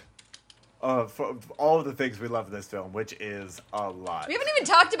talked of all of the things we love in this film, which is a lot. We haven't even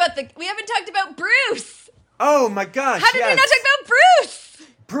talked about Bruce. Oh my gosh! How did we not talk about Bruce?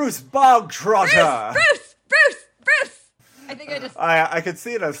 Bruce Bogtrotter. Bruce. I think I could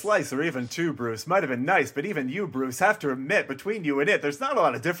see it a slice or even two, Bruce. Might have been nice, but even you, Bruce, have to admit, between you and it, there's not a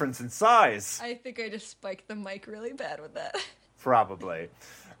lot of difference in size. I think I just spiked the mic really bad with that. Probably.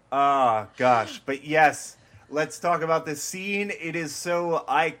 Ah, gosh. But yes, let's talk about this scene. It is so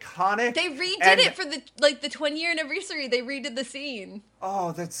iconic. They redid it for the 20-year anniversary. They redid the scene.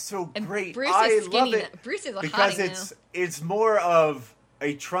 Oh, that's so great. Bruce I is skinny love it now. Bruce is a because hottie it's more of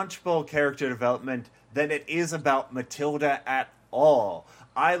a Trunchbull character development than it is about Matilda at all.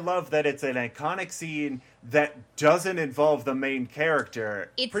 I love that it's an iconic scene that doesn't involve the main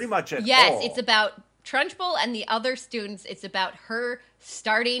character pretty much at all. Yes, it's about Trunchbull and the other students. It's about her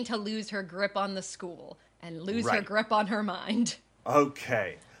starting to lose her grip on the school and lose her grip on her mind.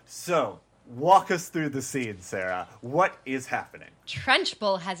 Okay, so walk us through the scene, Sarah. What is happening?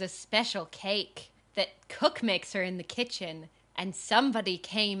 Trunchbull has a special cake that Cook makes her in the kitchen, and somebody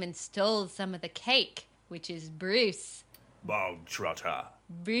came and stole some of the cake, which is Bruce. Bogtrotter.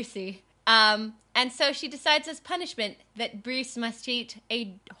 Brucey. And so she decides as punishment that Bruce must eat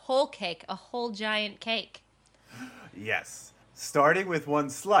a whole cake, a whole giant cake. Yes. Starting with one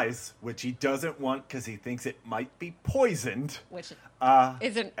slice, which he doesn't want because he thinks it might be poisoned. Which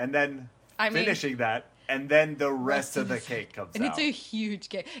isn't. And then finishing that, and then the rest of the cake comes out. And it's a huge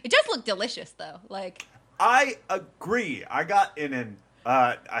cake. It does look delicious, though. I agree. I got in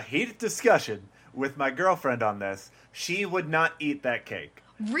a heated discussion with my girlfriend on this. She would not eat that cake.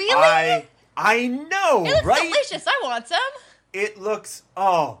 Really? I know, it looks right? delicious. I want some. It looks,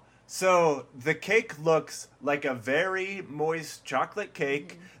 so the cake looks like a very moist chocolate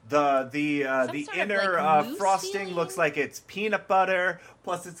cake. The inner frosting looks like it's peanut butter.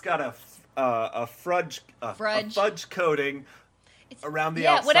 Plus, it's got a fudge coating around the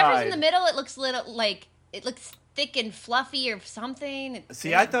outside. Yeah, whatever's in the middle, it looks it looks thick and fluffy or something.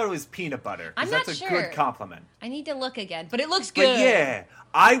 See, I thought it was peanut butter. I'm not that's a sure. good compliment. I need to look again, but it looks good. But yeah,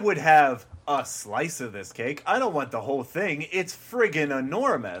 I would have a slice of this cake. I don't want the whole thing. It's friggin'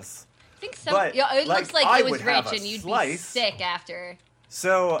 enormous. I think so. It looks like it was rich and you'd be sick after.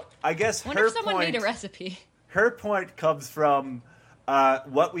 So I guess wonder if someone made a recipe. Her point comes from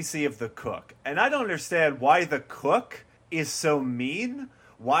what we see of the cook, and I don't understand why the cook is so mean.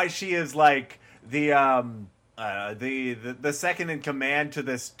 Why she is like the second in command to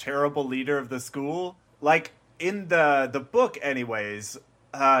this terrible leader of the school. Like in the book, anyways.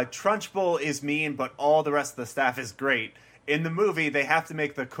 Trunchbull is mean, but all the rest of the staff is great. In the movie, they have to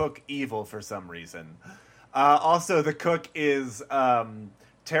make the cook evil for some reason. Also, the cook is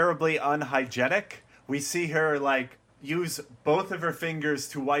terribly unhygienic. We see her, use both of her fingers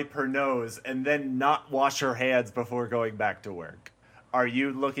to wipe her nose and then not wash her hands before going back to work. Are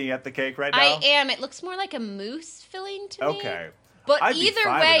you looking at the cake right now? I am. It looks more like a mousse filling to me. Okay. But either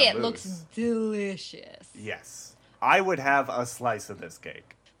way, it looks delicious. Yes. I would have a slice of this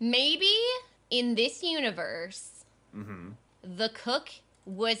cake. Maybe in this universe, the cook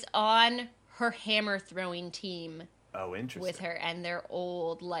was on her hammer throwing team. Oh, interesting. With her, and they're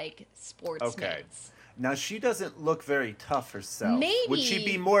old, sports mates. Now, she doesn't look very tough herself. Maybe. Would she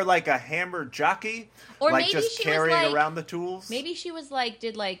be more like a hammer jockey? Or maybe just she carrying was around the tools? Maybe she was what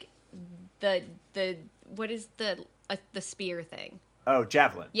is the spear thing? Oh,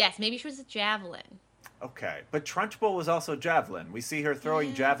 javelin. Yes, maybe she was a javelin. Okay, but Trunchbull was also javelin. We see her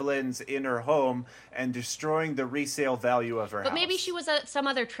throwing javelins in her home and destroying the resale value of her house. But maybe she was at some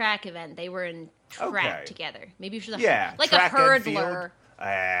other track event. They were in track together. Maybe she was a hurdler.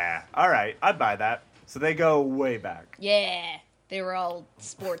 All right, I'd buy that. So they go way back. Yeah, they were all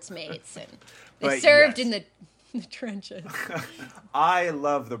sports mates and they served in the trenches. I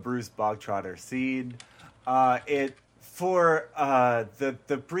love the Bruce Bogtrotter scene. For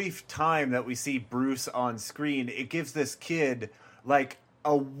the brief time that we see Bruce on screen, it gives this kid,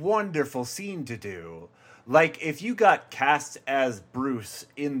 a wonderful scene to do. If you got cast as Bruce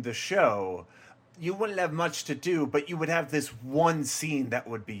in the show, you wouldn't have much to do, but you would have this one scene that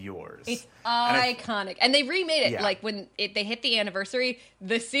would be yours. It's iconic. And they remade it. Yeah. Like, when they hit the anniversary,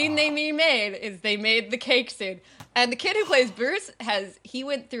 the scene they remade is they made the cake scene. And the kid who plays Bruce he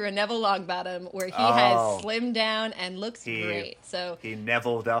went through a Neville Longbottom where he has slimmed down and looks great. So he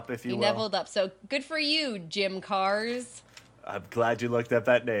Nevilled up, if you will. He Nevilled up. So good for you, Jim Cars. I'm glad you looked up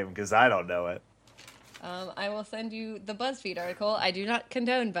that name, because I don't know it. I will send you the BuzzFeed article. I do not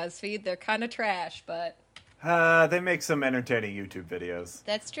condone BuzzFeed. They're kind of trash, but... They make some entertaining YouTube videos.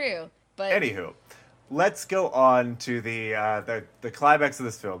 That's true, but... Anywho, let's go on to the climax of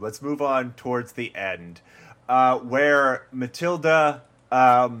this film. Let's move on towards the end, where Matilda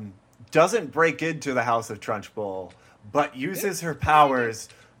doesn't break into the House of Trunchbull, but uses her powers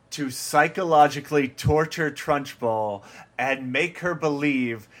to psychologically torture Trunchbull and make her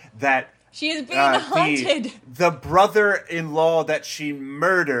believe that she is being haunted. The brother-in-law that she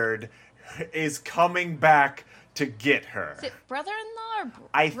murdered is coming back to get her. Is it brother-in-law or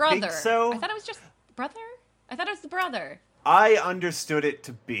I brother? think so. I thought it was just brother? I thought it was the brother. I understood it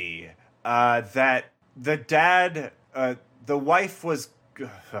to be that the dad, the wife was...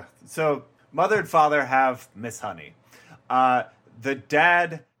 So, mother and father have Miss Honey. The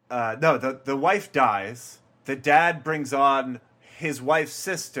dad... the wife dies. The dad brings on his wife's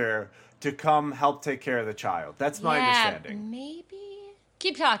sister to come help take care of the child. That's my understanding. Maybe.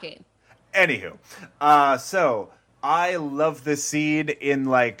 Keep talking. Anywho, so I love the scene in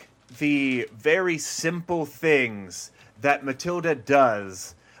like the very simple things that Matilda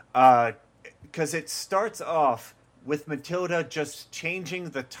does, because it starts off with Matilda just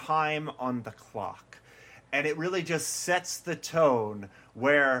changing the time on the clock, and it really just sets the tone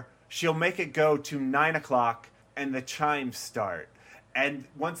where she'll make it go to 9 o'clock and the chimes start. And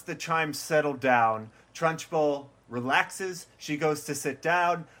once the chimes settle down, Trunchbull relaxes, she goes to sit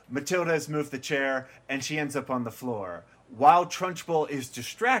down, Matilda has moved the chair, and she ends up on the floor. While Trunchbull is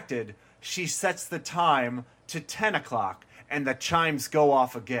distracted, she sets the time to 10 o'clock, and the chimes go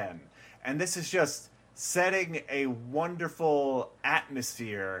off again. And this is just setting a wonderful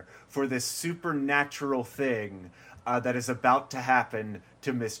atmosphere for this supernatural thing that is about to happen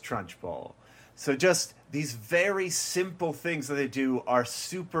to Miss Trunchbull. So just these very simple things that they do are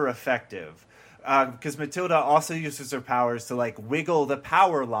super effective. Because Matilda also uses her powers to like wiggle the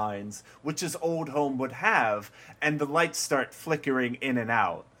power lines, which his old home would have, and the lights start flickering in and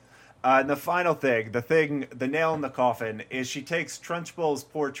out. And the final thing, the nail in the coffin, is she takes Trunchbull's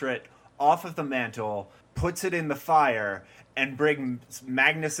portrait off of the mantle, puts it in the fire, and brings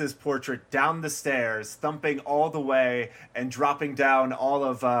Magnus's portrait down the stairs, thumping all the way and dropping down all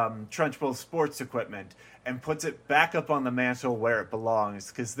of Trunchbull's sports equipment, and puts it back up on the mantle where it belongs,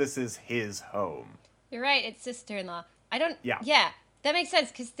 because this is his home. You're right, it's sister-in-law. Yeah, that makes sense,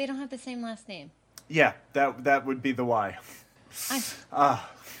 because they don't have the same last name. Yeah, that would be the why.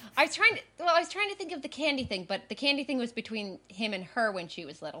 I was trying to think of the candy thing, but the candy thing was between him and her when she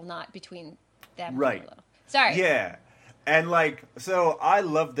was little, not between them when they were little. Sorry. Yeah. And, like, so I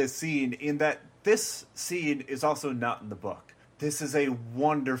love this scene in that this scene is also not in the book. This is a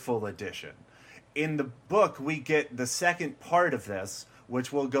wonderful addition. In the book, we get the second part of this,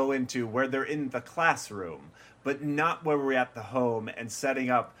 which we'll go into, where they're in the classroom, but not where we're at the home and setting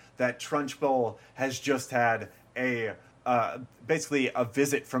up that Trunchbull has just had basically a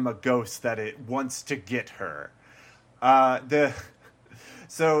visit from a ghost that it wants to get her.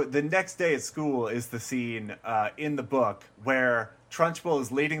 So the next day at school is the scene in the book where Trunchbull is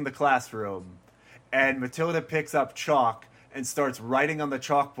leading the classroom, and Matilda picks up chalk and starts writing on the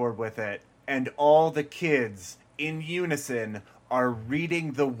chalkboard with it, and all the kids in unison are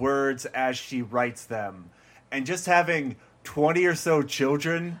reading the words as she writes them. And just having 20 or so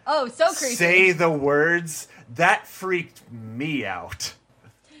children say the words, that freaked me out.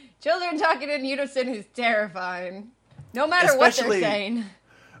 Children talking in unison is terrifying. No matter what they're saying.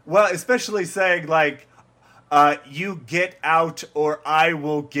 Well, especially saying, like, you get out or I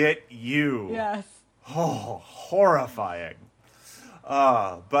will get you. Yes. Oh, horrifying.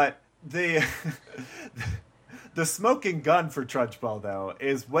 But the smoking gun for Trunchbull, though,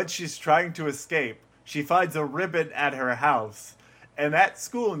 is when she's trying to escape, she finds a ribbon at her house. And at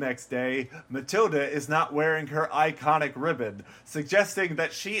school next day, Matilda is not wearing her iconic ribbon, suggesting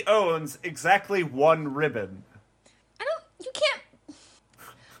that she owns exactly one ribbon. You can't...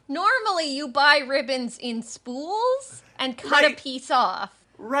 Normally, you buy ribbons in spools and cut a piece off.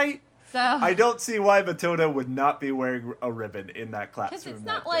 Right. So I don't see why Matilda would not be wearing a ribbon in that classroom.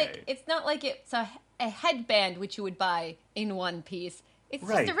 Because it's not like it's a headband which you would buy in one piece. It's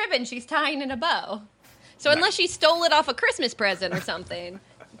just a ribbon she's tying in a bow. So unless she stole it off a Christmas present or something.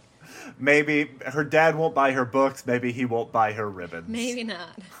 Maybe her dad won't buy her books. Maybe he won't buy her ribbons. Maybe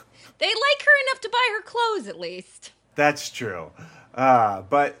not. They like her enough to buy her clothes, at least. That's true.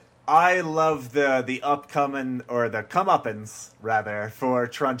 But I love the upcoming, or the comeuppance, rather, for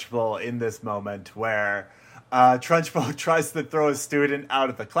Trunchbull in this moment, where Trunchbull tries to throw a student out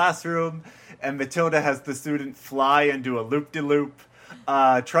of the classroom, and Matilda has the student fly and do a loop-de-loop.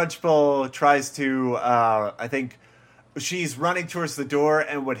 Trunchbull tries to, I think, she's running towards the door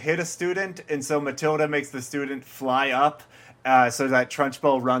and would hit a student, and so Matilda makes the student fly up so that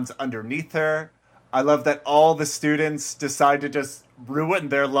Trunchbull runs underneath her. I love that all the students decide to just ruin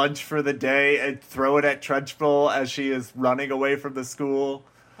their lunch for the day and throw it at Trunchbull as she is running away from the school.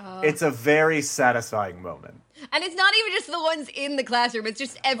 It's a very satisfying moment. And it's not even just the ones in the classroom. It's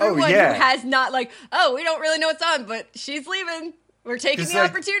just everyone yeah. who has not we don't really know what's on, but she's leaving. We're taking the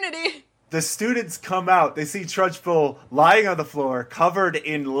opportunity. The students come out. They see Trunchbull lying on the floor, covered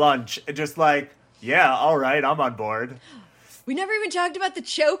in lunch, and just yeah, all right, I'm on board. We never even talked about the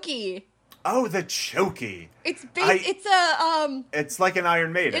chokey. Oh, the chokey. It's It's like an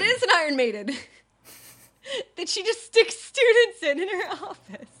Iron Maiden. It is an Iron Maiden. That she just sticks students in her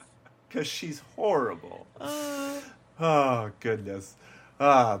office. Because she's horrible. Oh, goodness.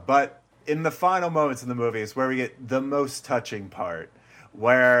 But in the final moments in the movie is where we get the most touching part,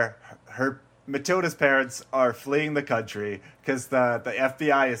 where Matilda's parents are fleeing the country because the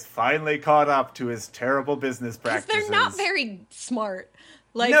FBI is finally caught up to his terrible business practices. They're not very smart.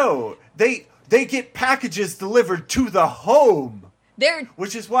 No, they get packages delivered to the home.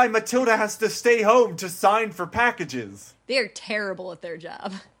 Which is why Matilda has to stay home to sign for packages. They're terrible at their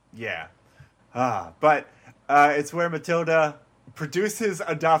job. Yeah. But it's where Matilda produces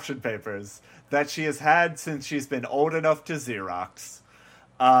adoption papers that she has had since she's been old enough to Xerox.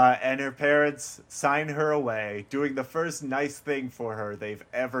 And her parents sign her away, doing the first nice thing for her they've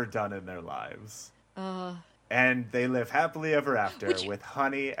ever done in their lives. And they live happily ever after with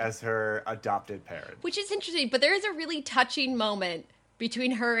Honey as her adopted parent. Which is interesting, but there is a really touching moment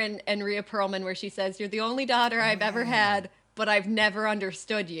between her and Rhea Perlman where she says, "You're the only daughter I've ever had, but I've never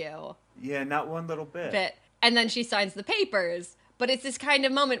understood you." Yeah, not one little bit. And then she signs the papers. But it's this kind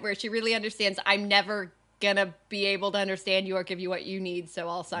of moment where she really understands, I'm never gonna be able to understand you or give you what you need, so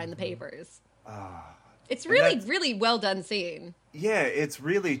I'll sign the papers. It's really, really well done scene. Yeah, it's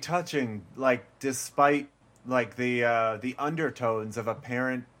really touching, despite the undertones of a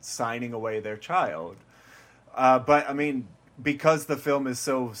parent signing away their child. But I mean, because the film is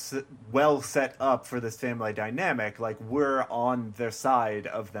so well set up for this family dynamic, we're on their side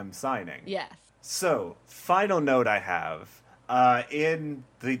of them signing. Yes. So, final note I have, in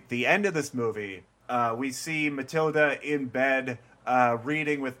the end of this movie, we see Matilda in bed,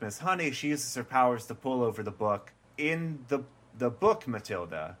 reading with Miss Honey. She uses her powers to pull over the book. In the book,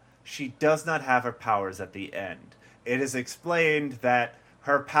 Matilda, she does not have her powers at the end. It is explained that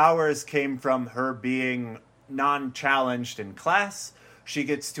her powers came from her being non-challenged in class. She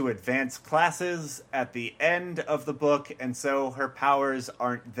gets to advanced classes at the end of the book, and so her powers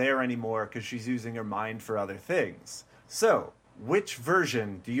aren't there anymore because she's using her mind for other things. So, which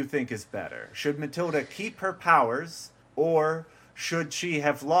version do you think is better? Should Matilda keep her powers, or should she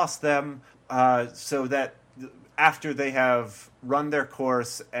have lost them so that after they have run their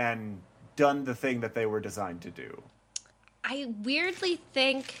course and done the thing that they were designed to do? I weirdly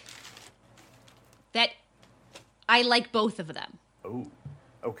think that I like both of them. Oh,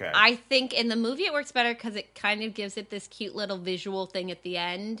 okay. I think in the movie it works better because it kind of gives it this cute little visual thing at the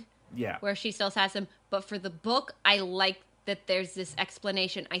end. Yeah. Where she still has them. But for the book, I like that there's this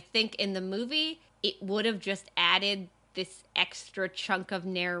explanation. I think in the movie, it would have just added this extra chunk of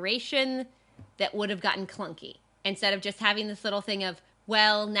narration that would have gotten clunky. Instead of just having this little thing of,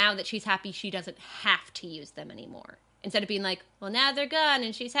 well, now that she's happy, she doesn't have to use them anymore. Instead of being like, well, now they're gone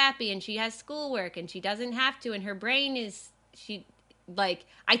and she's happy and she has schoolwork and she doesn't have to and her brain is,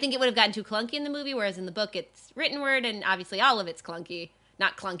 I think it would have gotten too clunky in the movie, whereas in the book it's written word and obviously all of it's clunky.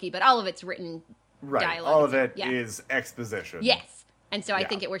 Not clunky, but all of it's written dialogue. All of it is exposition. Yes. And so I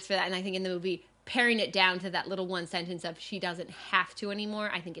think it works for that. And I think in the movie, paring it down to that little one sentence of she doesn't have to anymore,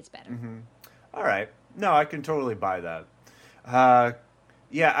 I think it's better. Mm-hmm. All right. No, I can totally buy that.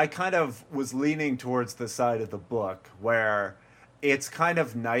 Yeah, I kind of was leaning towards the side of the book where it's kind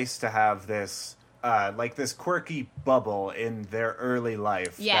of nice to have this, this quirky bubble in their early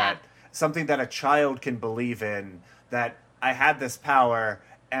life. Yeah. Something that a child can believe in, that I had this power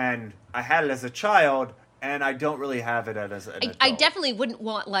and I had it as a child and I don't really have it as an adult. I definitely wouldn't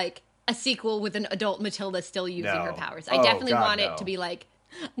want, a sequel with an adult Matilda still using her powers. I definitely want it to be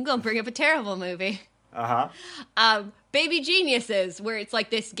I'm going to bring up a terrible movie. Baby Geniuses, where it's like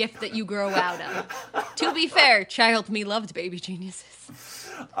this gift that you grow out of. To be fair, child me loved Baby Geniuses.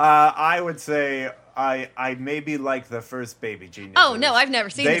 I would say I maybe like the first Baby Geniuses. Oh, no, I've never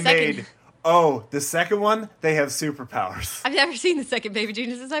seen the second. The second one, they have superpowers. I've never seen the second Baby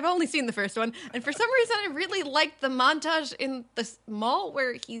Geniuses. I've only seen the first one. And for some reason, I really liked the montage in the mall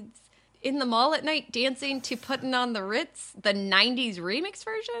where he's in the mall at night dancing to Puttin' on the Ritz, the 90s remix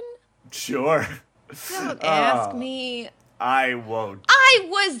version. Sure. Don't ask me. I won't. I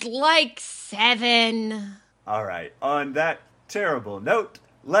was like 7. All right. On that terrible note,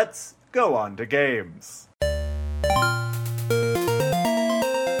 let's go on to games.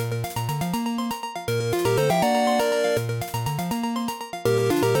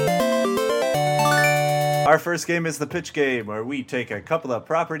 Our first game is the pitch game, where we take a couple of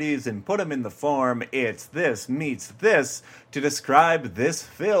properties and put them in the form "it's this meets this" to describe this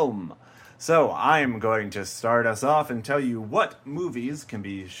film. So I'm going to start us off and tell you what movies can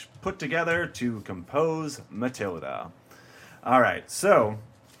be put together to compose Matilda. All right, so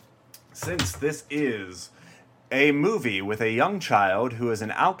since this is a movie with a young child who is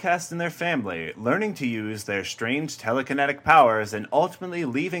an outcast in their family, learning to use their strange telekinetic powers and ultimately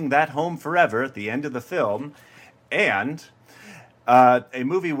leaving that home forever at the end of the film, and a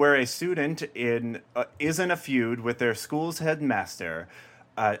movie where a student is in a feud with their school's headmaster,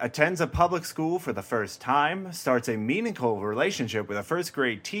 attends a public school for the first time, starts a meaningful relationship with a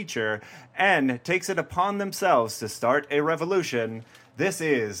first-grade teacher, and takes it upon themselves to start a revolution. This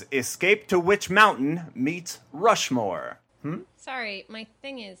is Escape to Witch Mountain meets Rushmore. Sorry, my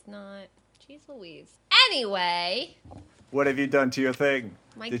thing is not... Jeez Louise. Anyway... What have you done to your thing?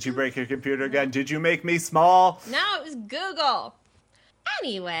 Did you break your computer again? Did you make me small? No, it was Google.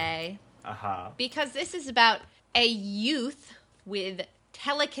 Anyway... Because this is about a youth with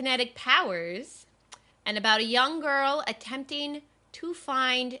telekinetic powers and about a young girl attempting to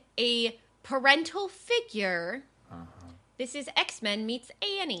find a parental figure... This is X-Men meets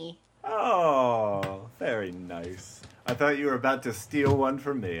Annie. Oh, very nice. I thought you were about to steal one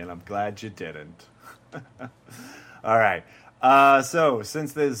from me, and I'm glad you didn't. All right. So,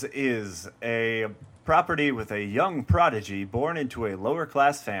 since this is a property with a young prodigy born into a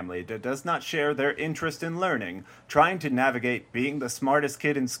lower-class family that does not share their interest in learning, trying to navigate being the smartest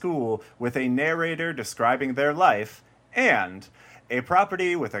kid in school with a narrator describing their life, and... a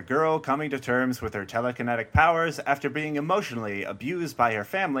property with a girl coming to terms with her telekinetic powers after being emotionally abused by her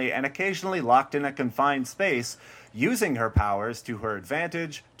family and occasionally locked in a confined space, using her powers to her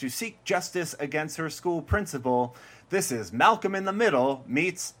advantage to seek justice against her school principal. This is Malcolm in the Middle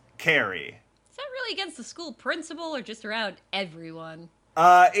meets Carrie. Is that really against the school principal or just around everyone?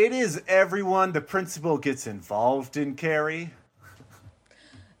 It is everyone. The principal gets involved in Carrie.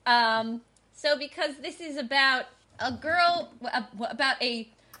 So because this is about a girl, about a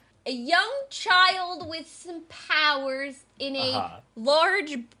young child with some powers in a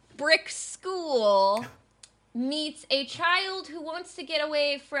large brick school meets a child who wants to get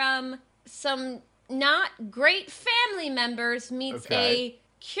away from some not great family members meets a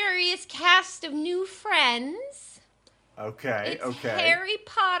curious cast of new friends. It's Harry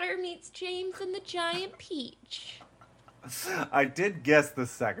Potter meets James and the Giant Peach. I did guess the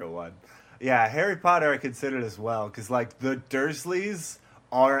second one. Yeah, Harry Potter I considered as well, because, like, the Dursleys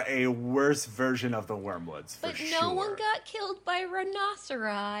are a worse version of the Wormwoods, for sure. But no one got killed by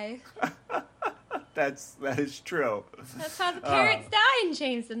rhinoceri. That is true. That's how the parents die in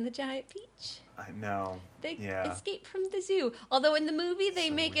James and the Giant Peach. I know. They escape from the zoo. Although in the movie they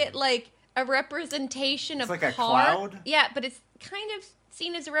make it like a representation of like a cloud? Yeah, but it's kind of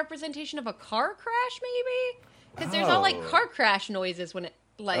seen as a representation of a car crash, maybe? Because there's all, like, car crash noises when it...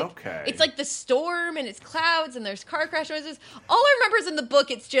 It's like the storm and it's clouds and there's car crash noises. All I remember is in the book,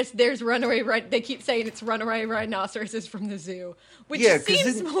 it's just there's they keep saying it's runaway rhinoceroses from the zoo, which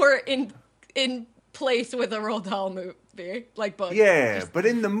seems more in place with a Roald Dahl movie, like book. Yeah, but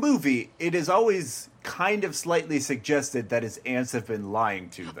in the movie, it is always kind of slightly suggested that his aunts have been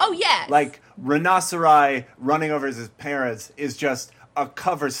lying to them. Oh, yes. Like, rhinoceri running over his parents is just a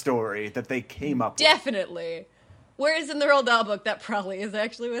cover story that they came up with. Definitely. Whereas in the Roald Dahl book, that probably is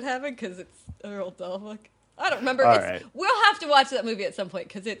actually what happened, because it's a Roald Dahl book. I don't remember. We'll have to watch that movie at some point,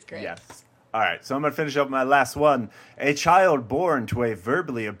 because it's great. Yes. All right, so I'm going to finish up my last one. A child born to a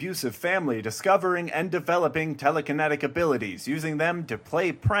verbally abusive family discovering and developing telekinetic abilities, using them to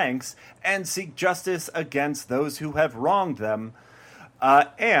play pranks and seek justice against those who have wronged them.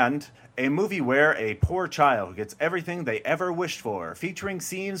 And a movie where a poor child gets everything they ever wished for, featuring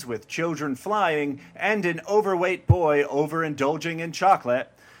scenes with children flying and an overweight boy overindulging in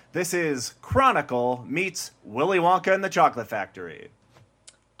chocolate. This is Chronicle meets Willy Wonka and the Chocolate Factory.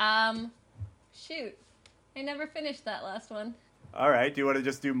 Shoot. I never finished that last one. All right, do you want to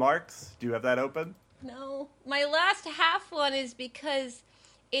just do marks? Do you have that open? No. My last half one is because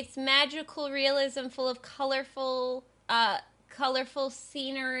it's magical realism full of colorful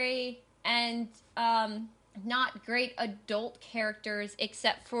scenery and not great adult characters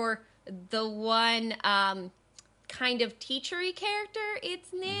except for the one kind of teachery character. It's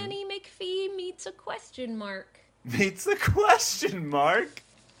Nanny McPhee meets a question mark. Meets a question mark?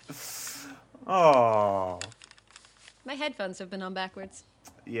 Oh. My headphones have been on backwards.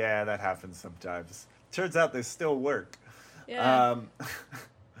 Yeah, that happens sometimes. Turns out they still work. Yeah.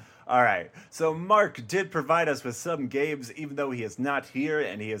 All right. So Mark did provide us with some games, even though he is not here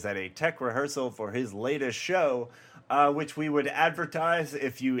and he is at a tech rehearsal for his latest show, which we would advertise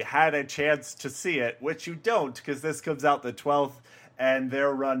if you had a chance to see it, which you don't, because this comes out the 12th and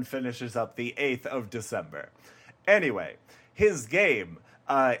their run finishes up the 8th of December. Anyway, his game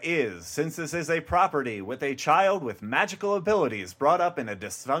is, since this is a property with a child with magical abilities brought up in a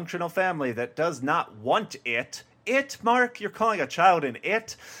dysfunctional family that does not want it, Mark, you're calling a child an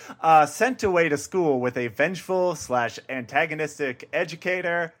it, sent away to school with a vengeful/antagonistic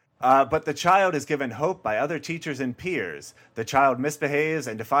educator, but the child is given hope by other teachers and peers. The child misbehaves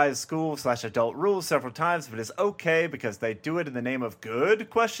and defies school/adult rules several times, but is okay because they do it in the name of good, ?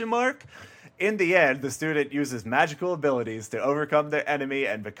 In the end, the student uses magical abilities to overcome their enemy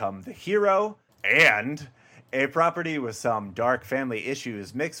and become the hero. And a property with some dark family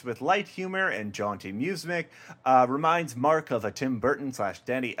issues mixed with light humor and jaunty music reminds Mark of a Tim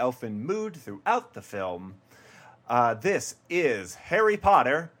Burton/Danny Elfman mood throughout the film. This is Harry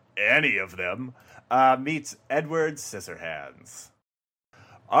Potter, any of them, meets Edward Scissorhands.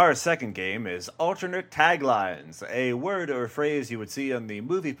 Our second game is Alternate Taglines, a word or phrase you would see on the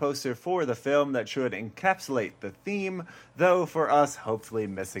movie poster for the film that should encapsulate the theme, though for us, hopefully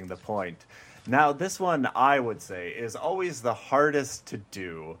missing the point. Now, this one, I would say, is always the hardest to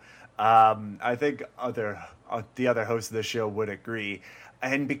do. I think the other hosts of the show would agree.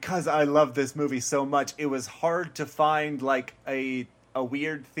 And because I love this movie so much, it was hard to find, like, a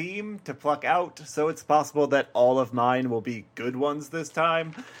weird theme to pluck out, so it's possible that all of mine will be good ones this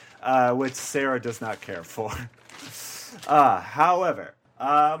time, which Sarah does not care for. However,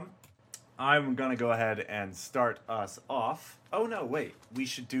 I'm gonna go ahead and start us off. Oh no, wait, we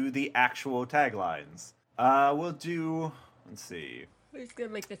should do the actual taglines. We'll do, let's see. We're just gonna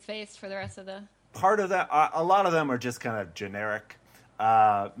make this face for the rest of the... Part of that, a lot of them are just kind of generic.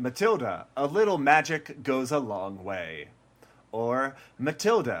 Matilda, a little magic goes a long way. Or,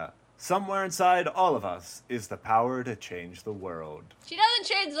 Matilda, somewhere inside all of us is the power to change the world. She doesn't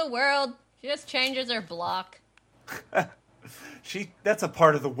change the world. She just changes her block. That's a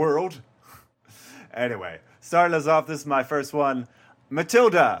part of the world. Anyway, starting us off, this is my first one.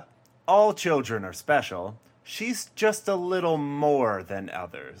 Matilda, all children are special. She's just a little more than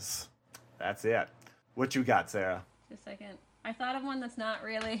others. That's it. What you got, Sarah? Just a second. I thought of one that's not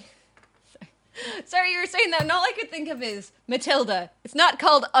really... Sorry, you were saying that, and all I could think of is Matilda. It's not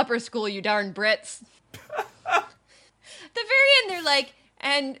called upper school, you darn Brits. At the very end, they're like,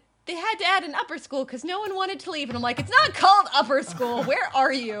 and they had to add an upper school because no one wanted to leave. And I'm like, it's not called upper school. Where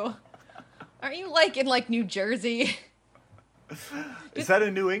are you? Aren't you, like, in, like, New Jersey? Is that a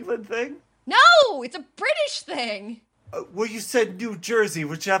New England thing? No, it's a British thing. Well, you said New Jersey,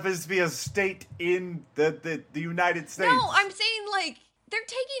 which happens to be a state in the United States. No, I'm saying, like... They're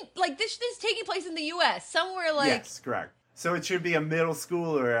taking, like, this is taking place in the U.S., somewhere, like... Yes, correct. So it should be a middle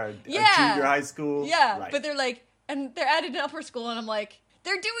school or a junior high school? Yeah, right. But they're like, and they're added an upper school, and I'm like,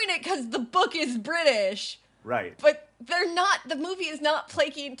 they're doing it because the book is British. Right. But they're not, the movie is not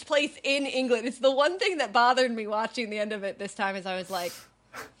taking place in England. It's the one thing that bothered me watching the end of it this time is I was like,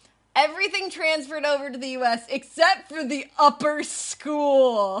 everything transferred over to the U.S. except for the upper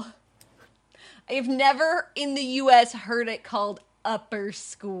school. I've never in the U.S. heard it called upper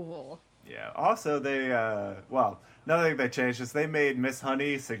school. Yeah. Also, they, another thing they changed is they made Miss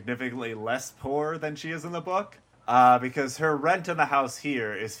Honey significantly less poor than she is in the book, because her rent in the house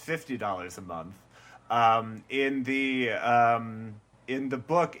here is $50 a month. In the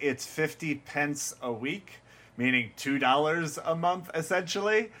book, it's 50 pence a week, meaning $2 a month,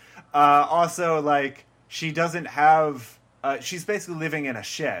 essentially. Also, like, she doesn't have... she's basically living in a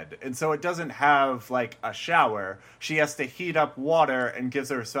shed, and so it doesn't have, like, a shower. She has to heat up water and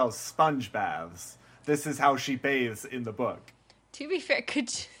gives herself sponge baths. This is how she bathes in the book. To be fair,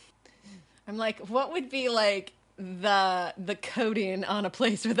 I'm like, what would be, like, the coating on a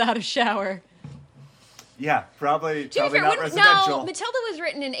place without a shower? Yeah, probably To be fair, not residential. no, Matilda was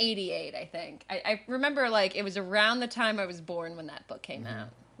written in '88, I think. I remember, like, it was around the time I was born when that book came out.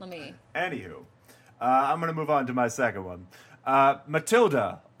 Let me... Anywho, I'm going to move on to my second one.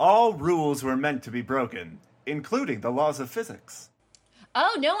 Matilda, all rules were meant to be broken, including the laws of physics.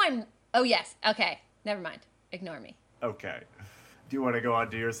 Oh, no, Oh, yes. Okay. Never mind. Ignore me. Okay. Do you want to go on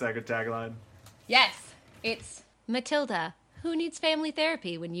to your second tagline? Yes. It's Matilda, who needs family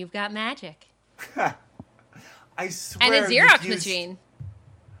therapy when you've got magic? I swear. And a Xerox machine.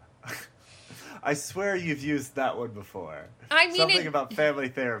 I swear you've used that one before. I mean, something about family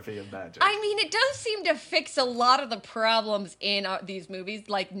therapy and magic. I mean, it does seem to fix a lot of the problems in these movies,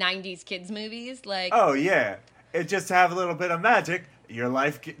 like 90s kids movies. Like, oh, yeah. It just have a little bit of magic. Your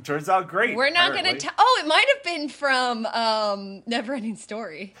life turns out great. We're not going to... Oh, it might have been from Neverending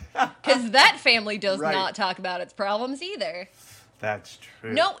Story. Because that family does not talk about its problems either. That's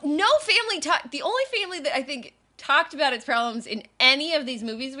true. No family talk... The only family that I think talked about its problems in any of these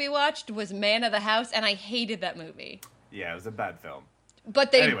movies we watched was Man of the House, and I hated that movie. Yeah, it was a bad film.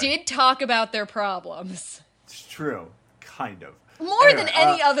 But they did talk about their problems. It's true. Kind of. More than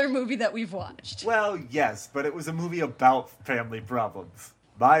any other movie that we've watched. Well, yes, but it was a movie about family problems.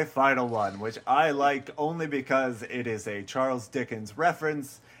 My final one, which I like only because it is a Charles Dickens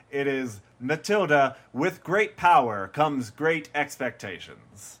reference, it is Matilda, with great power comes great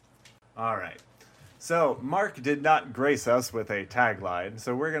expectations. All right. So, Mark did not grace us with a tagline,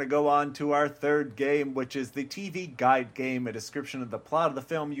 so we're going to go on to our third game, which is the TV Guide game, a description of the plot of the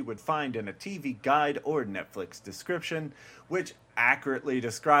film you would find in a TV Guide or Netflix description, which accurately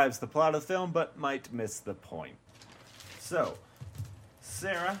describes the plot of the film, but might miss the point. So,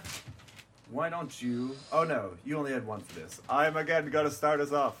 Sarah, why don't you... Oh no, you only had one for this. I'm again going to start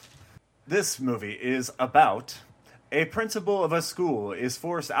us off. This movie is about... A principal of a school is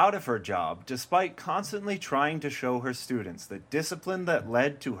forced out of her job despite constantly trying to show her students the discipline that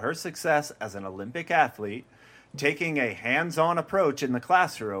led to her success as an Olympic athlete, taking a hands-on approach in the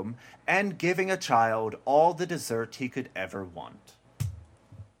classroom, and giving a child all the dessert he could ever want.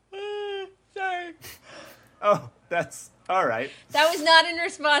 Sorry. Oh, that's all right. That was not in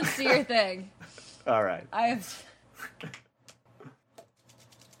response to your thing. All right.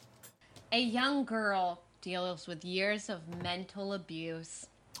 A young girl deals with years of mental abuse.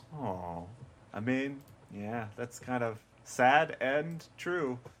 Oh, I mean, yeah, that's kind of sad and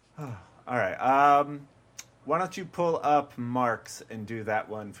true. All right, why don't you pull up Mark's and do that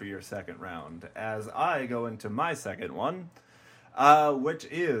one for your second round, as I go into my second one, which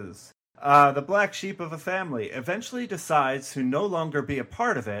is, the black sheep of a family eventually decides to no longer be a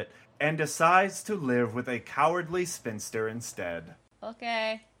part of it, and decides to live with a cowardly spinster instead.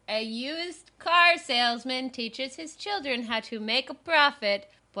 Okay. A used car salesman teaches his children how to make a profit,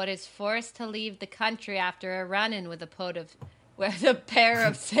 but is forced to leave the country after a run-in with a pair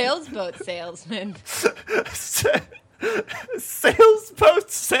of sailboat salesmen. Sailboat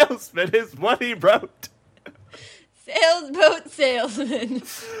salesman is what he wrote. Sailboat salesman.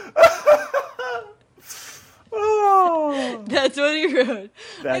 Oh. That's what he wrote.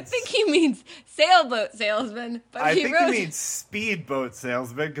 I think he means sailboat salesman, but I think he means speedboat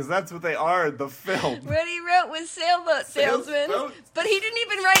salesman, because that's what they are in the film. What he wrote was sailboat salesman, but he didn't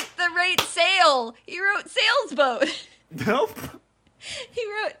even write the right sail. He wrote salesboat. Nope. He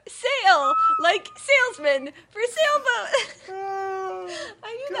wrote sail, like salesman, for sailboat. Oh,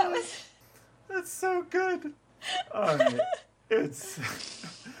 I knew God. that was... That's so good. All right. It's...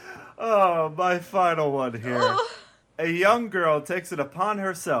 Oh, my final one here. Oh. A young girl takes it upon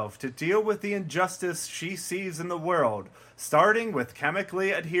herself to deal with the injustice she sees in the world, starting with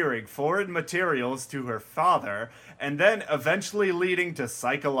chemically adhering foreign materials to her father, and then eventually leading to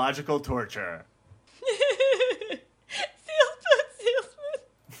psychological torture.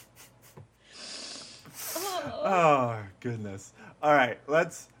 Oh, goodness. All right,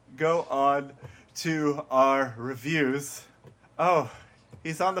 let's go on to our reviews. Oh,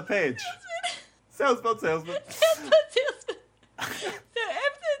 he's on the page. Sailboat salesman. Sailboat salesman. I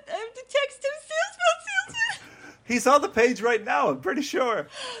have to text him sailboat salesman. He's on the page right now, I'm pretty sure.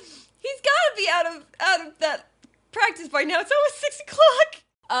 He's got to be out of that practice by now. It's almost 6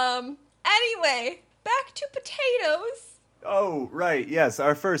 o'clock. Anyway, back to potatoes. Oh, right, yes.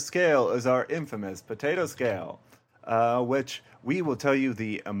 Our first scale is our infamous potato scale, which we will tell you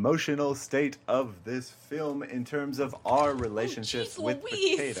the emotional state of this film in terms of our relationships with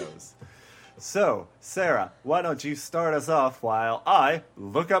potatoes. So, Sarah, why don't you start us off while I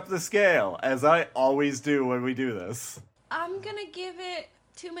look up the scale, as I always do when we do this. I'm gonna give it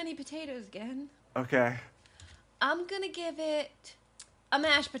too many potatoes again. Okay. I'm gonna give it a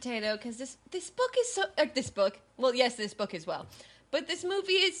mashed potato because this book is so this book. Well, yes, this book as well, but this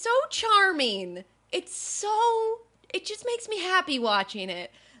movie is so charming. It just makes me happy watching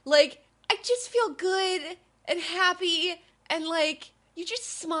it. Like I just feel good and happy and like you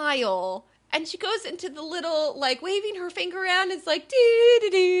just smile. And she goes into the little, like, waving her finger around. It's like,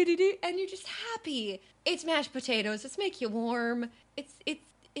 do-do-do-do-do. And you're just happy. It's mashed potatoes. It's make you warm.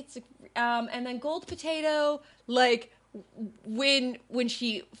 And then gold potato, like, when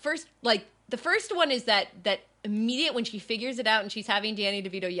she first, like, the first one is that immediate when she figures it out and she's having Danny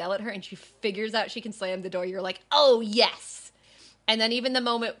DeVito yell at her and she figures out she can slam the door. You're like, oh, yes. And then even the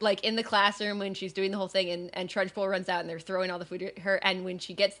moment, like, in the classroom when she's doing the whole thing and Trudgeful runs out and they're throwing all the food at her, and when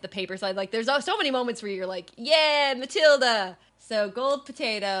she gets the paper slide, like, there's so many moments where you're like, yeah, Matilda! So, gold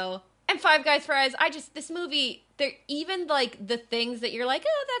potato. And Five Guys Fries, this movie, they're even, like, the things that you're like,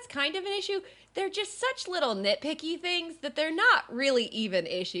 oh, that's kind of an issue, they're just such little nitpicky things that they're not really even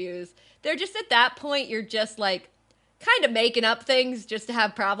issues. They're just, at that point, you're just, like, kind of making up things just to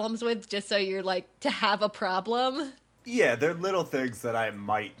have problems with, just so you're, like, to have a problem. Yeah, they're little things that I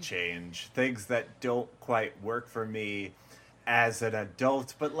might change. Things that don't quite work for me as an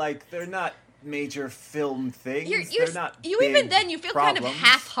adult, but, like, they're not major film things. They're not even then, you feel problems. kind of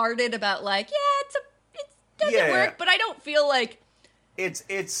half-hearted about, like, it doesn't work, but I don't feel like...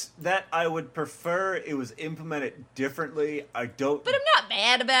 It's that I would prefer it was implemented differently. But I'm not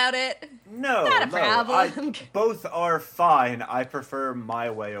mad about it. No, not a problem. Both are fine. I prefer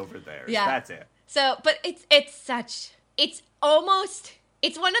my way over theirs. Yeah. That's it. So, but it's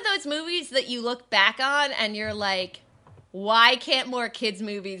one of those movies that you look back on and you're like, why can't more kids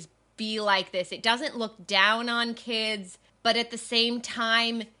movies be like this? It doesn't look down on kids, but at the same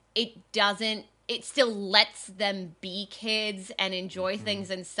time, it still lets them be kids and enjoy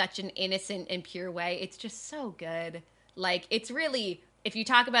things in such an innocent and pure way. It's just so good. Like, it's really, if you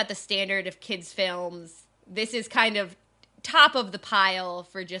talk about the standard of kids films, this is kind of top of the pile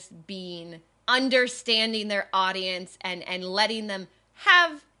for just being understanding their audience and letting them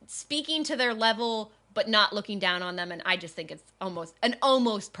speaking to their level, but not looking down on them. And I just think it's an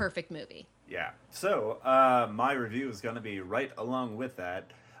almost perfect movie. Yeah. So, my review is going to be right along with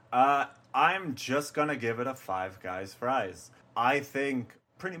that. I'm just going to give it a Five Guys Fries. I think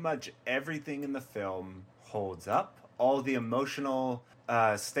pretty much everything in the film holds up. All the emotional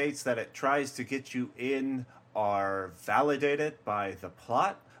states that it tries to get you in are validated by the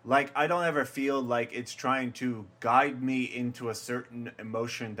plot. Like, I don't ever feel like it's trying to guide me into a certain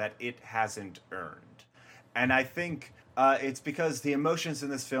emotion that it hasn't earned. And I think it's because the emotions in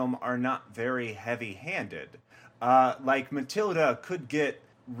this film are not very heavy-handed. Like, Matilda could get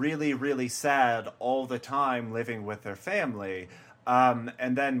really, really sad all the time living with her family,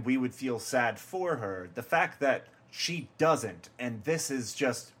 and then we would feel sad for her. The fact that she doesn't, and this is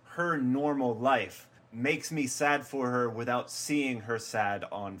just her normal life, makes me sad for her without seeing her sad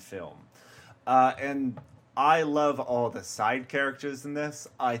on film. And I love all the side characters in this.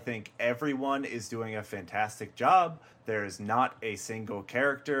 I think everyone is doing a fantastic job. There is not a single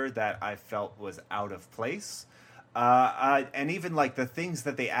character that I felt was out of place. And even like the things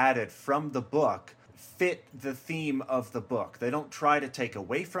that they added from the book fit the theme of the book. They don't try to take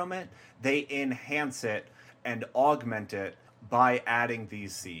away from it. They enhance it and augment it by adding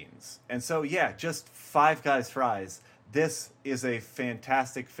these scenes. And so, yeah, just Five Guys Fries. This is a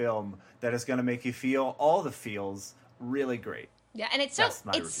fantastic film that is going to make you feel all the feels really great. Yeah, and it's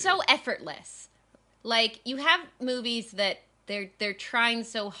so effortless. Like, you have movies that they're trying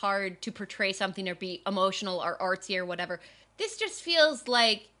so hard to portray something or be emotional or artsy or whatever. This just feels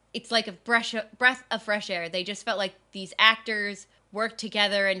like it's like a breath of fresh air. They just felt like these actors worked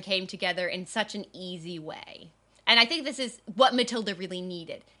together and came together in such an easy way. And I think this is what Matilda really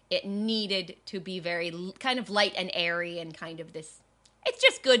needed. It needed to be very kind of light and airy and kind of this. It's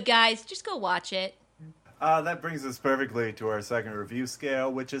just good, guys. Just go watch it. That brings us perfectly to our second review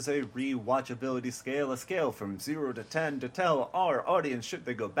scale, which is a rewatchability scale, a scale from 0 to 10 to tell our audience should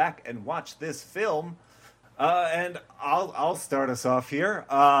they go back and watch this film. And I'll start us off here.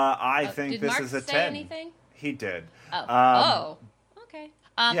 I think this is a 10. Did Mark say anything? He did. Okay.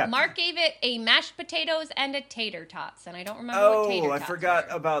 Yeah. Mark gave it a mashed potatoes and a tater tots, and I don't remember what tater tots I forgot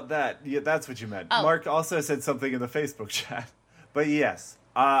were. About that. Yeah, that's what you meant. Oh. Mark also said something in the Facebook chat. But yes,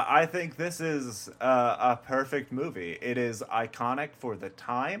 I think this is a perfect movie. It is iconic for the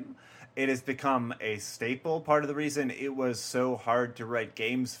time. It has become a staple. Part of the reason it was so hard to write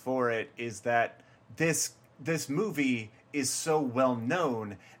games for it is that this movie is so well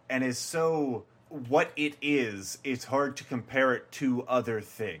known and is so what it is. It's hard to compare it to other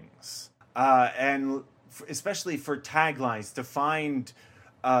things. And especially for taglines, to find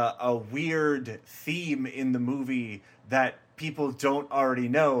a weird theme in the movie that people don't already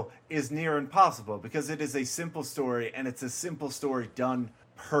know is near impossible, because it is a simple story, and it's a simple story done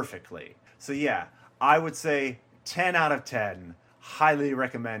perfectly. So yeah, I would say 10 out of 10. Highly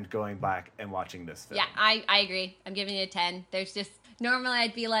recommend going back and watching this film. Yeah, I agree. I'm giving it a 10. There's just, normally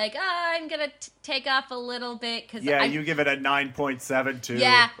I'd be like, I'm going to take off a little bit. Cause you give it a 9.72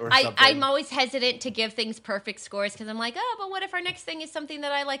 yeah, or something. I'm always hesitant to give things perfect scores because I'm like, but what if our next thing is something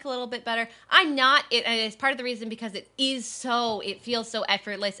that I like a little bit better? I'm not. And it's part of the reason because it feels so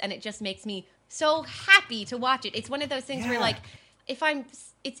effortless, and it just makes me so happy to watch it. It's one of those things where, like, it's one of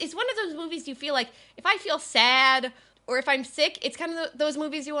those movies you feel like, if I feel sad or if I'm sick, it's kind of those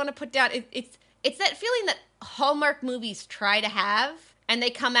movies you want to put down. It's that feeling that Hallmark movies try to have, and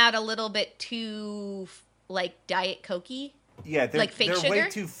they come out a little bit too, like, Diet Cokey. Yeah, they're sugar. Way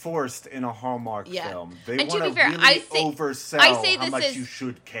too forced in a Hallmark film. They want to fair, really oversell how much you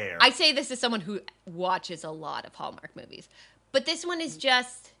should care. I say this as someone who watches a lot of Hallmark movies. But this one is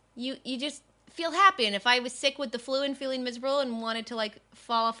just, you just feel happy. And if I was sick with the flu and feeling miserable and wanted to, like,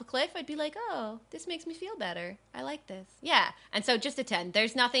 fall off a cliff, I'd be like, oh, this makes me feel better. I like this. Yeah. And so just a 10.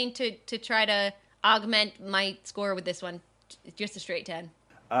 There's nothing to try to augment my score with this one. Just a straight 10.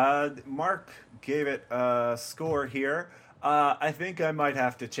 Mark gave it a score here. I think I might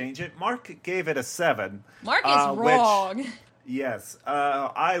have to change it. Mark gave it a 7. Mark is wrong. Yes.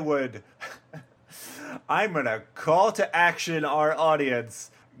 I would... I'm going to call to action our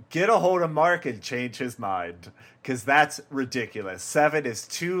audience. Get a hold of Mark and change his mind, because that's ridiculous. 7 is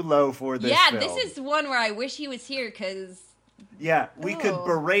too low for this film. Yeah, this is one where I wish he was here, because... Yeah, we could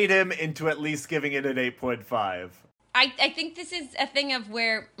berate him into at least giving it an 8.5. I think this is a thing of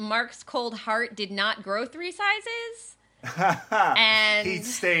where Mark's cold heart did not grow 3 sizes. And he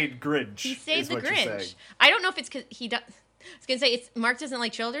stayed Grinch. He stayed the Grinch. I don't know if it's because he does... I was going to say, Mark doesn't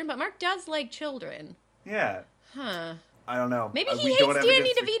like children, but Mark does like children. Yeah. Huh. I don't know. Maybe he hates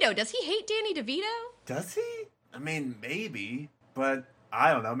Danny DeVito. Does he hate Danny DeVito? Does he? I mean, maybe. But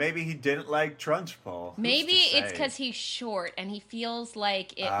I don't know. Maybe he didn't like Trunchbull. Maybe it's because he's short, and he feels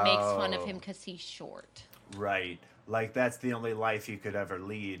like it makes fun of him because he's short. Right. Like, that's the only life you could ever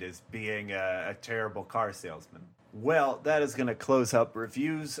lead, is being a terrible car salesman. Well, that is going to close up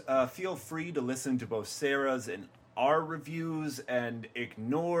reviews. Feel free to listen to both Sarah's and our reviews and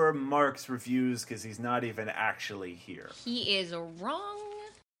ignore Mark's reviews because he's not even actually here. He is wrong.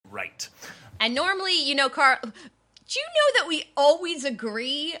 Right. And normally, Carl, do you know that we always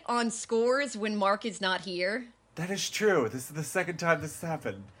agree on scores when Mark is not here? That is true. This is the second time this has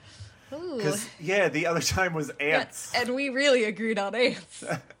happened. Ooh. Because, the other time was ants. Yeah, and we really agreed on ants.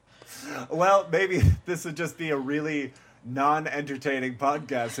 Well, maybe this would just be a really non-entertaining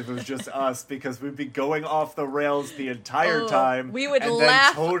podcast if it was just us, because we'd be going off the rails the entire time. We would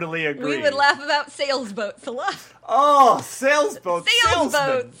laugh. Then totally agree. We would laugh about sailboats a lot. Oh, sailboats!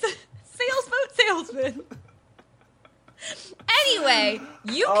 Sailboats! Sailboat salesman. Anyway,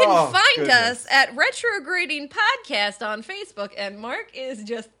 you can find us at Retrograding Podcast on Facebook, and Mark is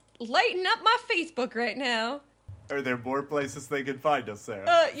just lighting up my Facebook right now. Are there more places they can find us,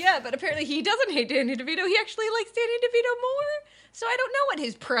 Sarah? Yeah, but apparently he doesn't hate Danny DeVito. He actually likes Danny DeVito more. So I don't know what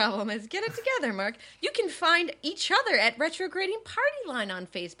his problem is. Get it together, Mark. You can find each other at Retrograding Party Line on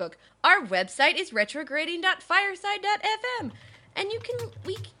Facebook. Our website is retrograding.fireside.fm. And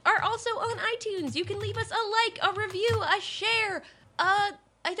we are also on iTunes. You can leave us a like, a review, a share, a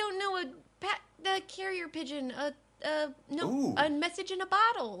carrier pigeon, a message in a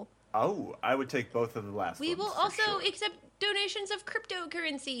bottle. Oh, I would take both of the last ones. We will also accept donations of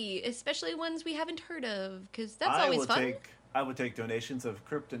cryptocurrency, especially ones we haven't heard of, because that's always fun. I would take donations of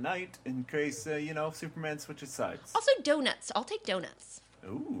kryptonite in case, Superman switches sides. Also donuts. I'll take donuts.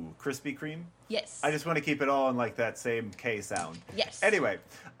 Ooh, Krispy Kreme? Yes. I just want to keep it all in, like, that same K sound. Yes. Anyway,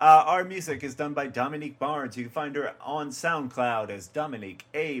 our music is done by Dominique Barnes. You can find her on SoundCloud as Dominique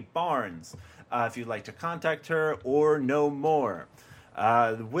A. Barnes if you'd like to contact her or know more.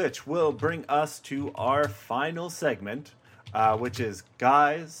 Which will bring us to our final segment, which is,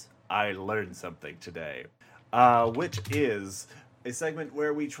 Guys, I Learned Something Today, which is a segment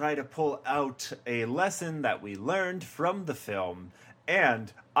where we try to pull out a lesson that we learned from the film,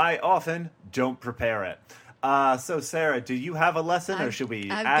 and I often don't prepare it. So, Sarah, do you have a lesson, or should we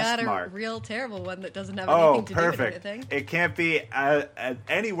ask Mark? I've got a real terrible one that doesn't have anything to do with anything. It can't be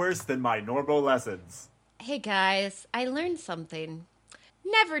any worse than my normal lessons. Hey, guys, I learned something.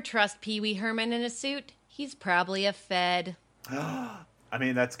 Never trust Pee Wee Herman in a suit. He's probably a Fed. I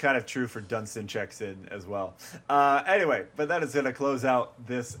mean, that's kind of true for Dunstan Checks In as well. Anyway, but that is going to close out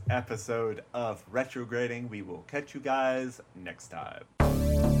this episode of Retrograding. We will catch you guys next time.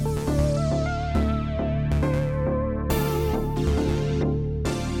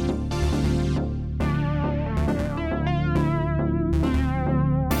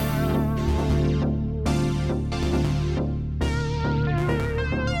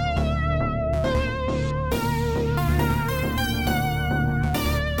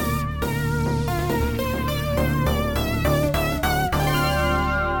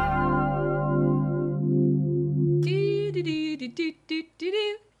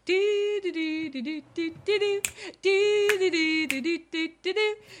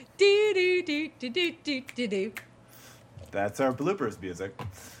 That's our bloopers music.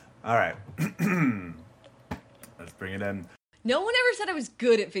 All right. Let's bring it in. No one ever said I was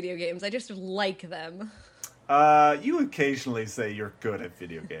good at video games. I just like them. You occasionally say you're good at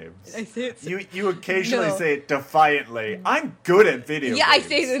video games. I say it. You occasionally say it defiantly. I'm good at video games. Yeah, I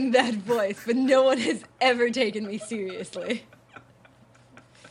say it in that voice, but no one has ever taken me seriously.